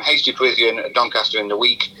Hasty Parisian at Doncaster in the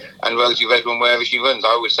week, and Rosie Redrum wherever she runs.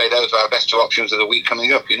 I would say those are our best 2 options of the week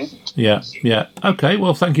coming up. Yeah. Okay.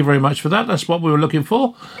 Well, thank you very much for that. That's what we were looking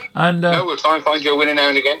for. And we'll try and find you a winner now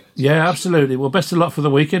and again. Yeah, absolutely. Well, best of luck for the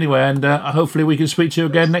week anyway, and hopefully we can speak to you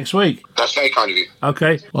again next week. That's very kind of you.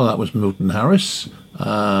 Okay. Well, that was Milton Harris.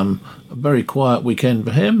 A very quiet weekend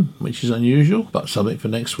for him, which is unusual, but something for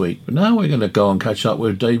next week. But now we're going to go and catch up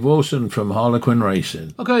with Dave Wilson from Harlequin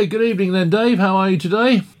Racing. Okay, good evening then, Dave. How are you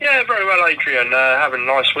today? Yeah, very well, Adrian. Having a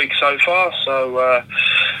nice week so far. So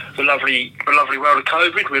the lovely world of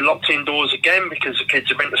COVID. We're locked indoors again because the kids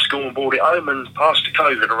have been to school and brought it home and passed the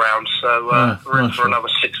COVID around. So we're in for another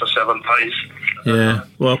 6 or 7 days. Yeah,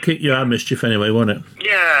 well, I'll keep you out of mischief anyway, won't it?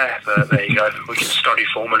 Yeah, but there you go. We can study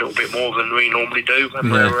form a little bit more than we normally do when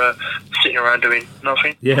we're sitting around doing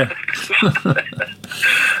nothing. Yeah.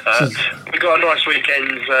 We've got a nice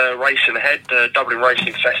weekend's racing ahead. Dublin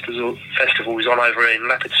Racing Festival is on over in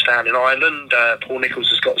Leopardstown in Ireland. Paul Nicholls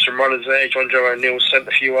has got some runners there. John Joe O'Neill sent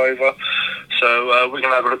a few over. So we're going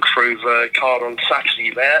to have a look through the card on Saturday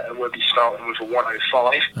there, and we'll be starting with a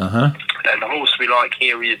 105. And the horse we like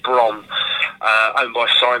here is Brom, owned by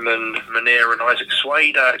Simon Manier and Isaac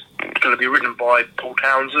Swade. Going to be ridden by Paul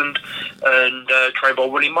Townsend and trained by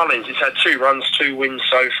Willie Mullins. It's had 2 runs, 2 wins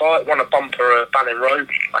so far. It won a bumper at Ballinrobe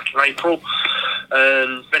back in April.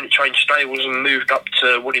 and then it changed stables and moved up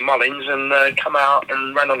to Woody Mullins and come out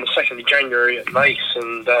and ran on the 2nd of January at Naas,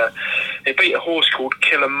 and it beat a horse called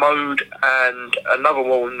Killer Mode and another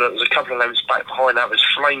one that was a couple of lengths back behind that was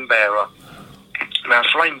Flame Bearer. Now,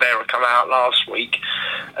 Flame Bearer come out last week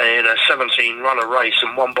in a 17-runner race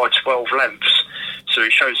and won by 12 lengths. So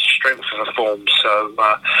it shows the strength of the form. So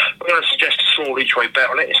we're going to suggest a small each way bet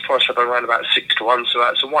on it. It's priced up around about 6 to 1, so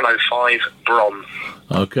that's a 105 Bron.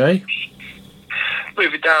 Okay.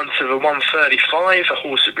 Moving down to the 135, a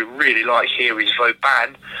horse that we really like here is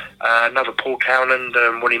Vauban, another Paul Townend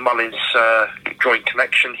and Willie Mullins joint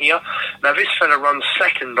connection here. Now this fella runs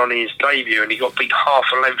second on his debut and he got beat half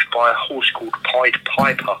a length by a horse called Pied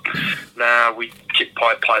Piper. Now we tipped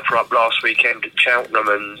Pied Piper up last weekend at Cheltenham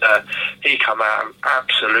and he come out and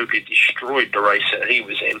absolutely destroyed the race that he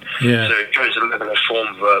was in. Yeah. So it shows a level of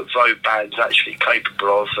form that Vauban's actually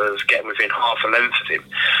capable of getting within half a length of him.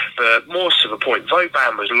 But more to the point,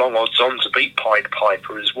 Vauban was long odds on to beat Pied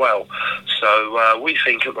Piper as well. So we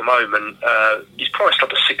think at the moment he's priced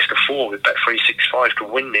up at 6 to 4 with Bet365 to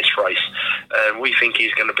win this race. And we think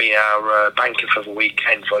he's going to be our banker for the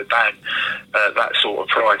weekend, Vauban, that sort of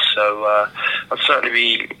price. So I'd certainly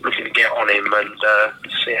be looking to get on him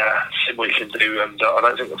and see what he can do. And I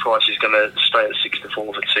don't think the price is going to stay at 6 to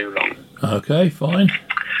 4 for too long. Okay, fine.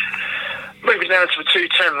 Moving down to the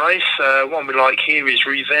 210 race, one we like here is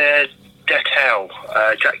Rivière d'Etel.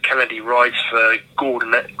 Jack Kennedy rides for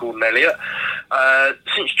Gordon Elliott.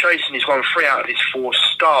 Since chasing, he's won 3 out of his 4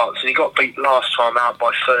 starts, and he got beat last time out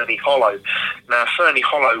by Fernie Hollow. Now, Fernie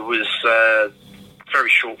Hollow was very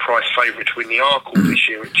short price favourite to win the Arkle this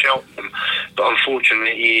year at Cheltenham, but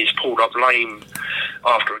unfortunately he's pulled up lame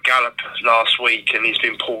after a gallop last week and he's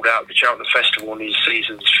been pulled out of the Cheltenham Festival and his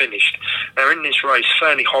season's finished. Now in this race,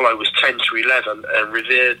 Fernie Hollow was 10 to 11 and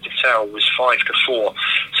Rivière d'Etel was 5 to 4,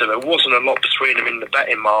 so there wasn't a lot between them in the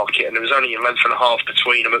betting market and there was only a length and a half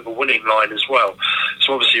between them at the winning line as well.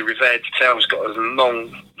 So obviously Rivière d'Etel's got a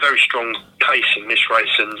long, very strong pace in this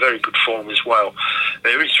race and very good form as well.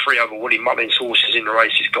 There is 3 other Willie Mullins horses in the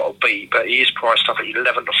race he's got to beat, but he is priced up at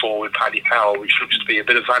 11 to 4 with Paddy Power, which looks to be a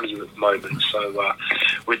bit of value at the moment. So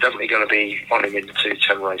we're definitely going to be on him in the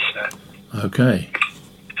 210 race there. Okay.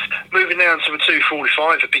 Moving down to the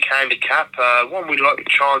 245, a big handicap. One we like the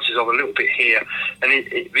chances of a little bit here, and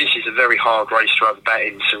this is a very hard race to have a bet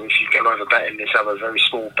in, so if you can have a bet in this, have a very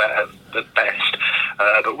small bet at the best.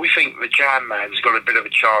 But we think the Jam Man's got a bit of a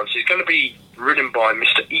chance. He's going to be ridden by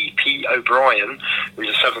Mr. E.P. O'Brien, who's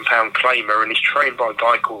a £7 claimer, and he's trained by a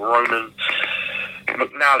guy called Ronan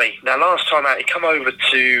McNally. Now, last time out, he come over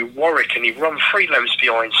to Warwick and he run 3 lengths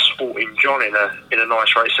behind Sporting John in a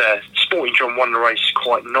nice race there. Sporting John won the race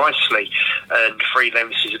quite nicely, and 3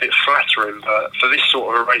 lengths is a bit flattering, but for this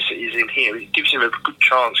sort of a race that he's in here, it gives him a good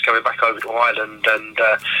chance coming back over to Ireland, and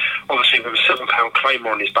obviously with a £7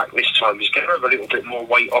 claimer on his back this time, he's going to have a little bit more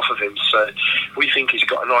weight off of him, so we think he's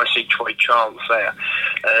got a nice each-way chance there.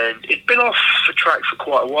 And he'd been off the track for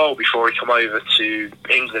quite a while before he come over to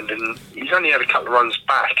England, and he's only had a couple of runs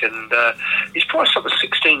back, and he's priced up at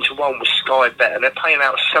 16 to 1 with Sky Bet, and they're paying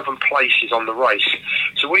out 7 places on the race.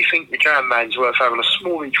 So we think the Jam Man's worth having a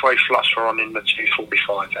small each-way flutter on in the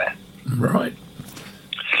 245 there. Right.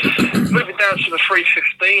 Moving down to the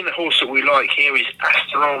 315, the horse that we like here is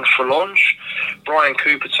Asteron Forlange. Brian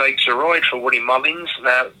Cooper takes a ride for Willie Mullins.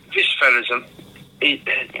 Now, this fella's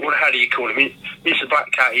how do you call him? He's a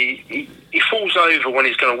black cat. He falls over when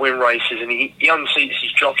he's going to win races, and he unseats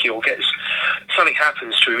his jockey or something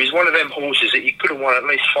happens to him. He's one of them horses that he could have won at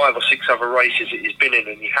least 5 or 6 other races that he's been in,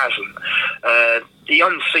 and he hasn't. He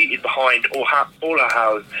unseated behind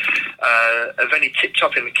Olahau, and then he tipped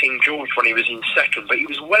up in the King George when he was in second, but he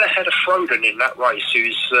was well ahead of Frodon in that race,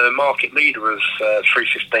 who's the market leader of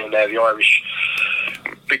 315 there, the Irish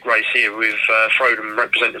big race here with Frodon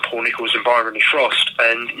representing Paul Nicholls and Byron Frost,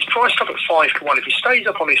 and he's priced up at 5 to 1. If he stays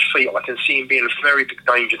up on his feet, I can see him being a very big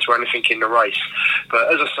danger to anything in the race.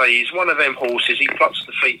 But as I say, he's one of them horses. He plucks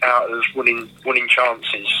the feet out of winning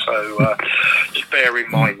chances. So just bear in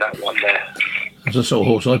mind that one there. That's the sort of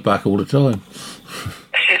horse I back all the time.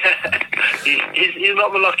 he's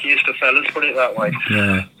not the luckiest of fellas, put it that way.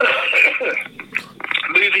 Yeah.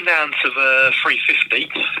 Moving down to the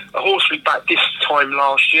 350, a horse we backed this time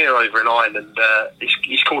last year over in Ireland.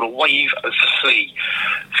 He's called A Wave of the Sea.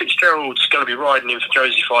 Fitzgerald's going to be riding him for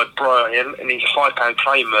Joseph Bryan, and he's a £5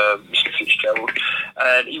 claimer, Mr. Fitzgerald.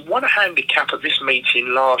 And he won a handicap at this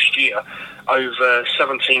meeting last year over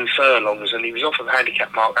 17 furlongs, and he was off of a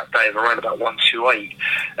handicap mark that day of around about 128.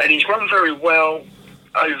 And he's run very well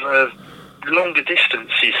over longer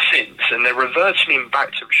distances since, and they're reverting him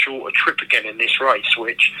back to a shorter trip again in this race,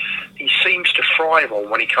 which he seems to thrive on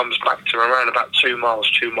when he comes back to around about 2 miles,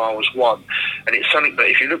 2 miles 1. And it's something that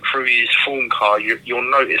if you look through his form card,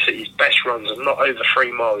 you'll notice that his best runs are not over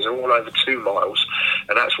 3 miles, they're all over 2 miles.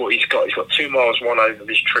 And that's what he's got. He's got 2 miles 1 over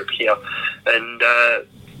this trip here. And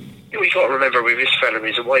we've got to remember with this fella,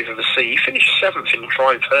 he's a wave of the sea. He finished 7th in the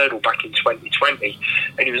Triumph Hurdle back in 2020,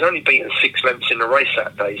 and he was only beaten 6 lengths in the race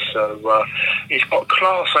that day. So he's got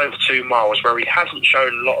class over 2 miles, where he hasn't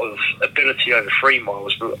shown a lot of ability over 3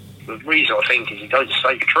 miles. But the reason I think is he goes a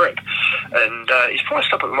safe trip, and he's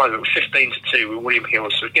priced up at the moment with 15-2 with William Hill.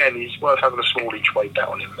 So again, he's worth having a small each way bet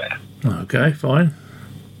on him there. Okay, fine.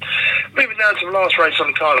 Moving down to the last race on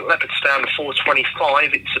the card at Leopardstown, the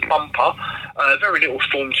 425. It's a bumper. Very little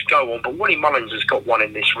form to go on, but Willie Mullins has got one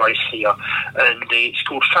in this race here, and it's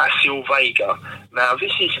called Facile Vega. Now,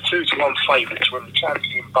 this is a 2-1 favourite to win the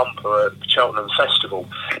champion bumper at the Cheltenham Festival.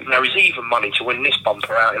 Now, he's even money to win this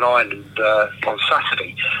bumper out in Ireland on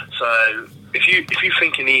Saturday. So if you're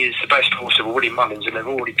thinking he is the best horse of Willie Mullins and they've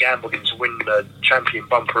already gambled him to win the champion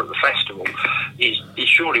bumper at the festival, he's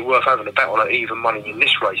surely worth having a bet on at even money in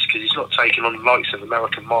this race, because he's not taking on the likes of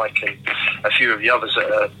American Mike and a few of the others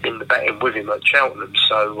that are in the betting with him at Cheltenham.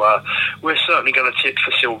 So we're certainly going to tip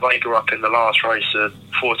for Silvega up in the last race at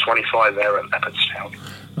 425 there at Leopardstown.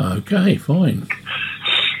 Okay, fine.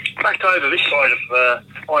 Back over this side of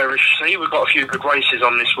Irish Sea, we've got a few good races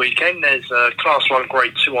on this weekend. There's Class 1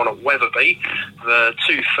 Grade 2 on at Wetherby, the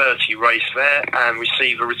 2:30 race there, and we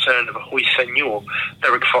see the return of a Hoi Seigneur,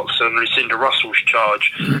 Derek Fox and Lucinda Russell's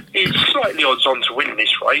charge. He's slightly odds on to win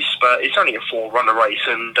this race, but it's only a 4-runner race,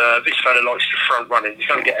 and this fella likes to front run it. He's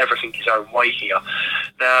going to get everything his own way here.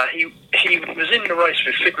 Now, he was in the race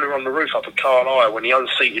with Fiddler on the Roof up at Carlisle when he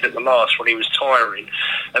unseated at the last when he was tiring,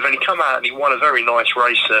 and then he come out and he won a very nice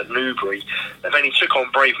race at Newbury, and then he took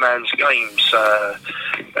on Brave Man's Games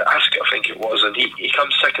at Ascot, I think it was, and he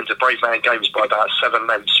comes second to Brave Man Games by about 7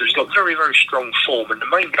 lengths. So he's got very, very strong form, and the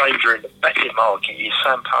main danger in the betting market is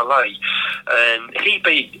Sam Palais, and he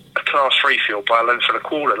beat a Class 3 field by 1.25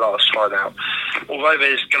 lengths last time out. Although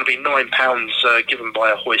there's going to be £9 given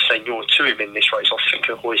by a Hoi Seigneur to him in this race, I think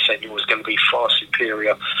a Hoi Seigneur is going to be far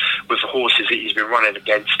superior with the horses that he's been running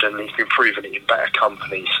against, and he's been proving it in better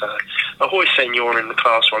company. So a Hoi Seigneur in the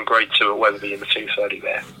Class 1 Grade 2 at Wetherby in the 2:30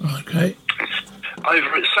 there. Okay.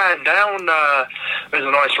 Over at Sandown, there's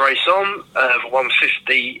a nice race on, the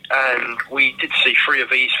 150, and we did see 3 of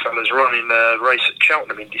these fellas running a race at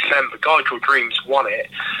Cheltenham in December. Guidewell Dreams won it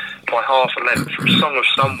by 1/2 length from Song of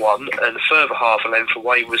Someone, and the further 1/2 length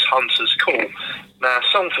away was Hunter's Call. Now,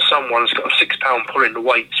 Song for Someone has got a £6 pull in the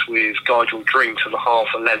weights with Guidewell Dream for the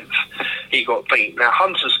 1/2 length. He got beat. Now,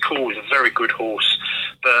 Hunter's Call is a very good horse,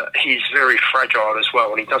 but he's very fragile as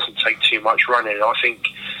well, and he doesn't take too much running. I think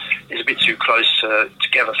he's a bit too close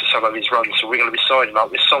together for some of his runs, so we're going to be siding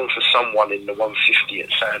up with Song for Someone in the 150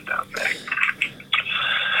 at Sandown there.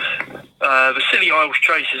 The Silly Isles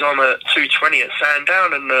Chase is on at 2:20 at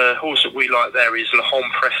Sandown, and the horse that we like there is Le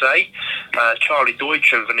Homme Pressé, Charlie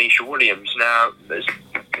Deutsch and Venetia Williams. Now,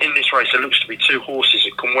 in this race, there looks to be 2 horses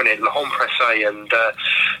that can win it, Le Homme Pressé and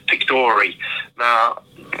Pictori. Now,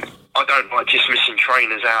 I don't like dismissing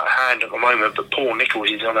trainers out of hand at the moment, but Paul Nicholls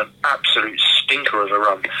is on an absolute stinker of a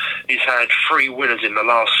run. He's had 3 winners in the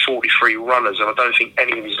last 43 runners, and I don't think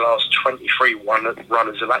any of his last 23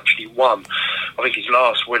 runners have actually won. I think his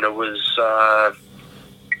last winner was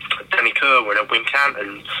Danny Kerwin at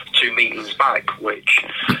Wincanton 2 meetings back, which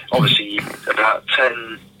obviously about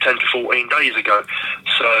 10 to 14 days ago.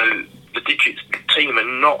 So the Digits team are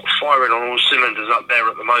not firing on all cylinders up there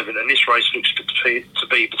at the moment, and this race looks to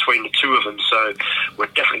be between the 2 of them, so we're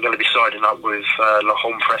definitely going to be siding up with Le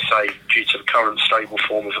Homme Pressé due to the current stable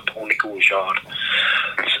form of the Paul Nicholls yard.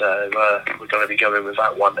 So we're going to be going with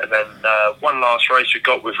that one. And then one last race we've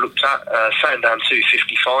got, we've looked at Sandown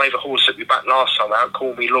 2:55, a horse that we backed last time out,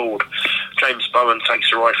 Call Me Lord. James Bowen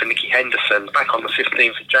takes a ride for Nicky Henderson. Back on the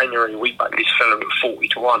 15th of January, we backed this fella at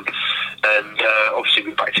 40-1, and obviously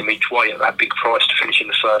we backed him each way at that big price to finish in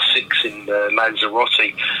the first 6 in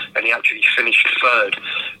Lanzarote, and he actually finished 3rd.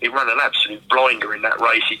 He ran an absolute blinder in that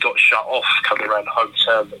race. He got shut off coming around the home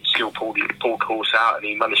turn, but he still pulled horse out, and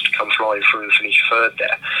he managed to come flying through and finish 3rd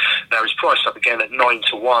there. Now he's priced up again at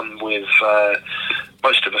 9-1 with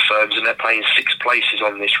most of the firms, and they're playing 6 places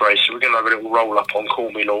on this race, so we're going to have a little roll up on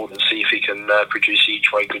Call Me Lord and see if he can produce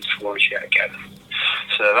each way goods for us yet again.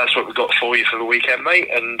 So that's what we've got for you for the weekend, mate,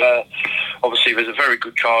 and obviously there's a very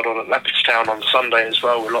good card on at Leopardstown on Sunday as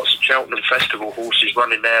well, with lots of Cheltenham Festival horses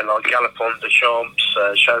running there, like Galopin de Champs,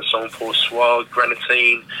 Chanson pour Soi,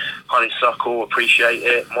 Grenadine, Honeysuckle, Appreciate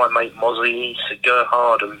It, My Mate Mozzie, Sir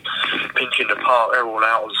Gerhard and Pink in the Park. They're all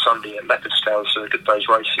out on Sunday at Leopardstown, so a good day's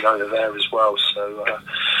racing over there as well. So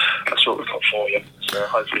that's what we've got for you. So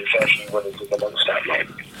hopefully a fair few winners amongst that lot.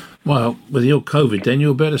 Well, with your COVID, then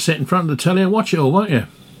you'll better sit in front of the telly and watch it all, won't you?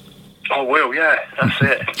 I will, yeah, that's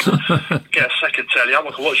it. Get a second telly up,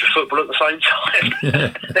 I can watch your football at the same time.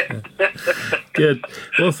 Good.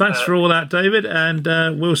 Well, thanks for all that, David, and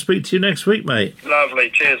we'll speak to you next week, mate. Lovely.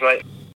 Cheers, mate.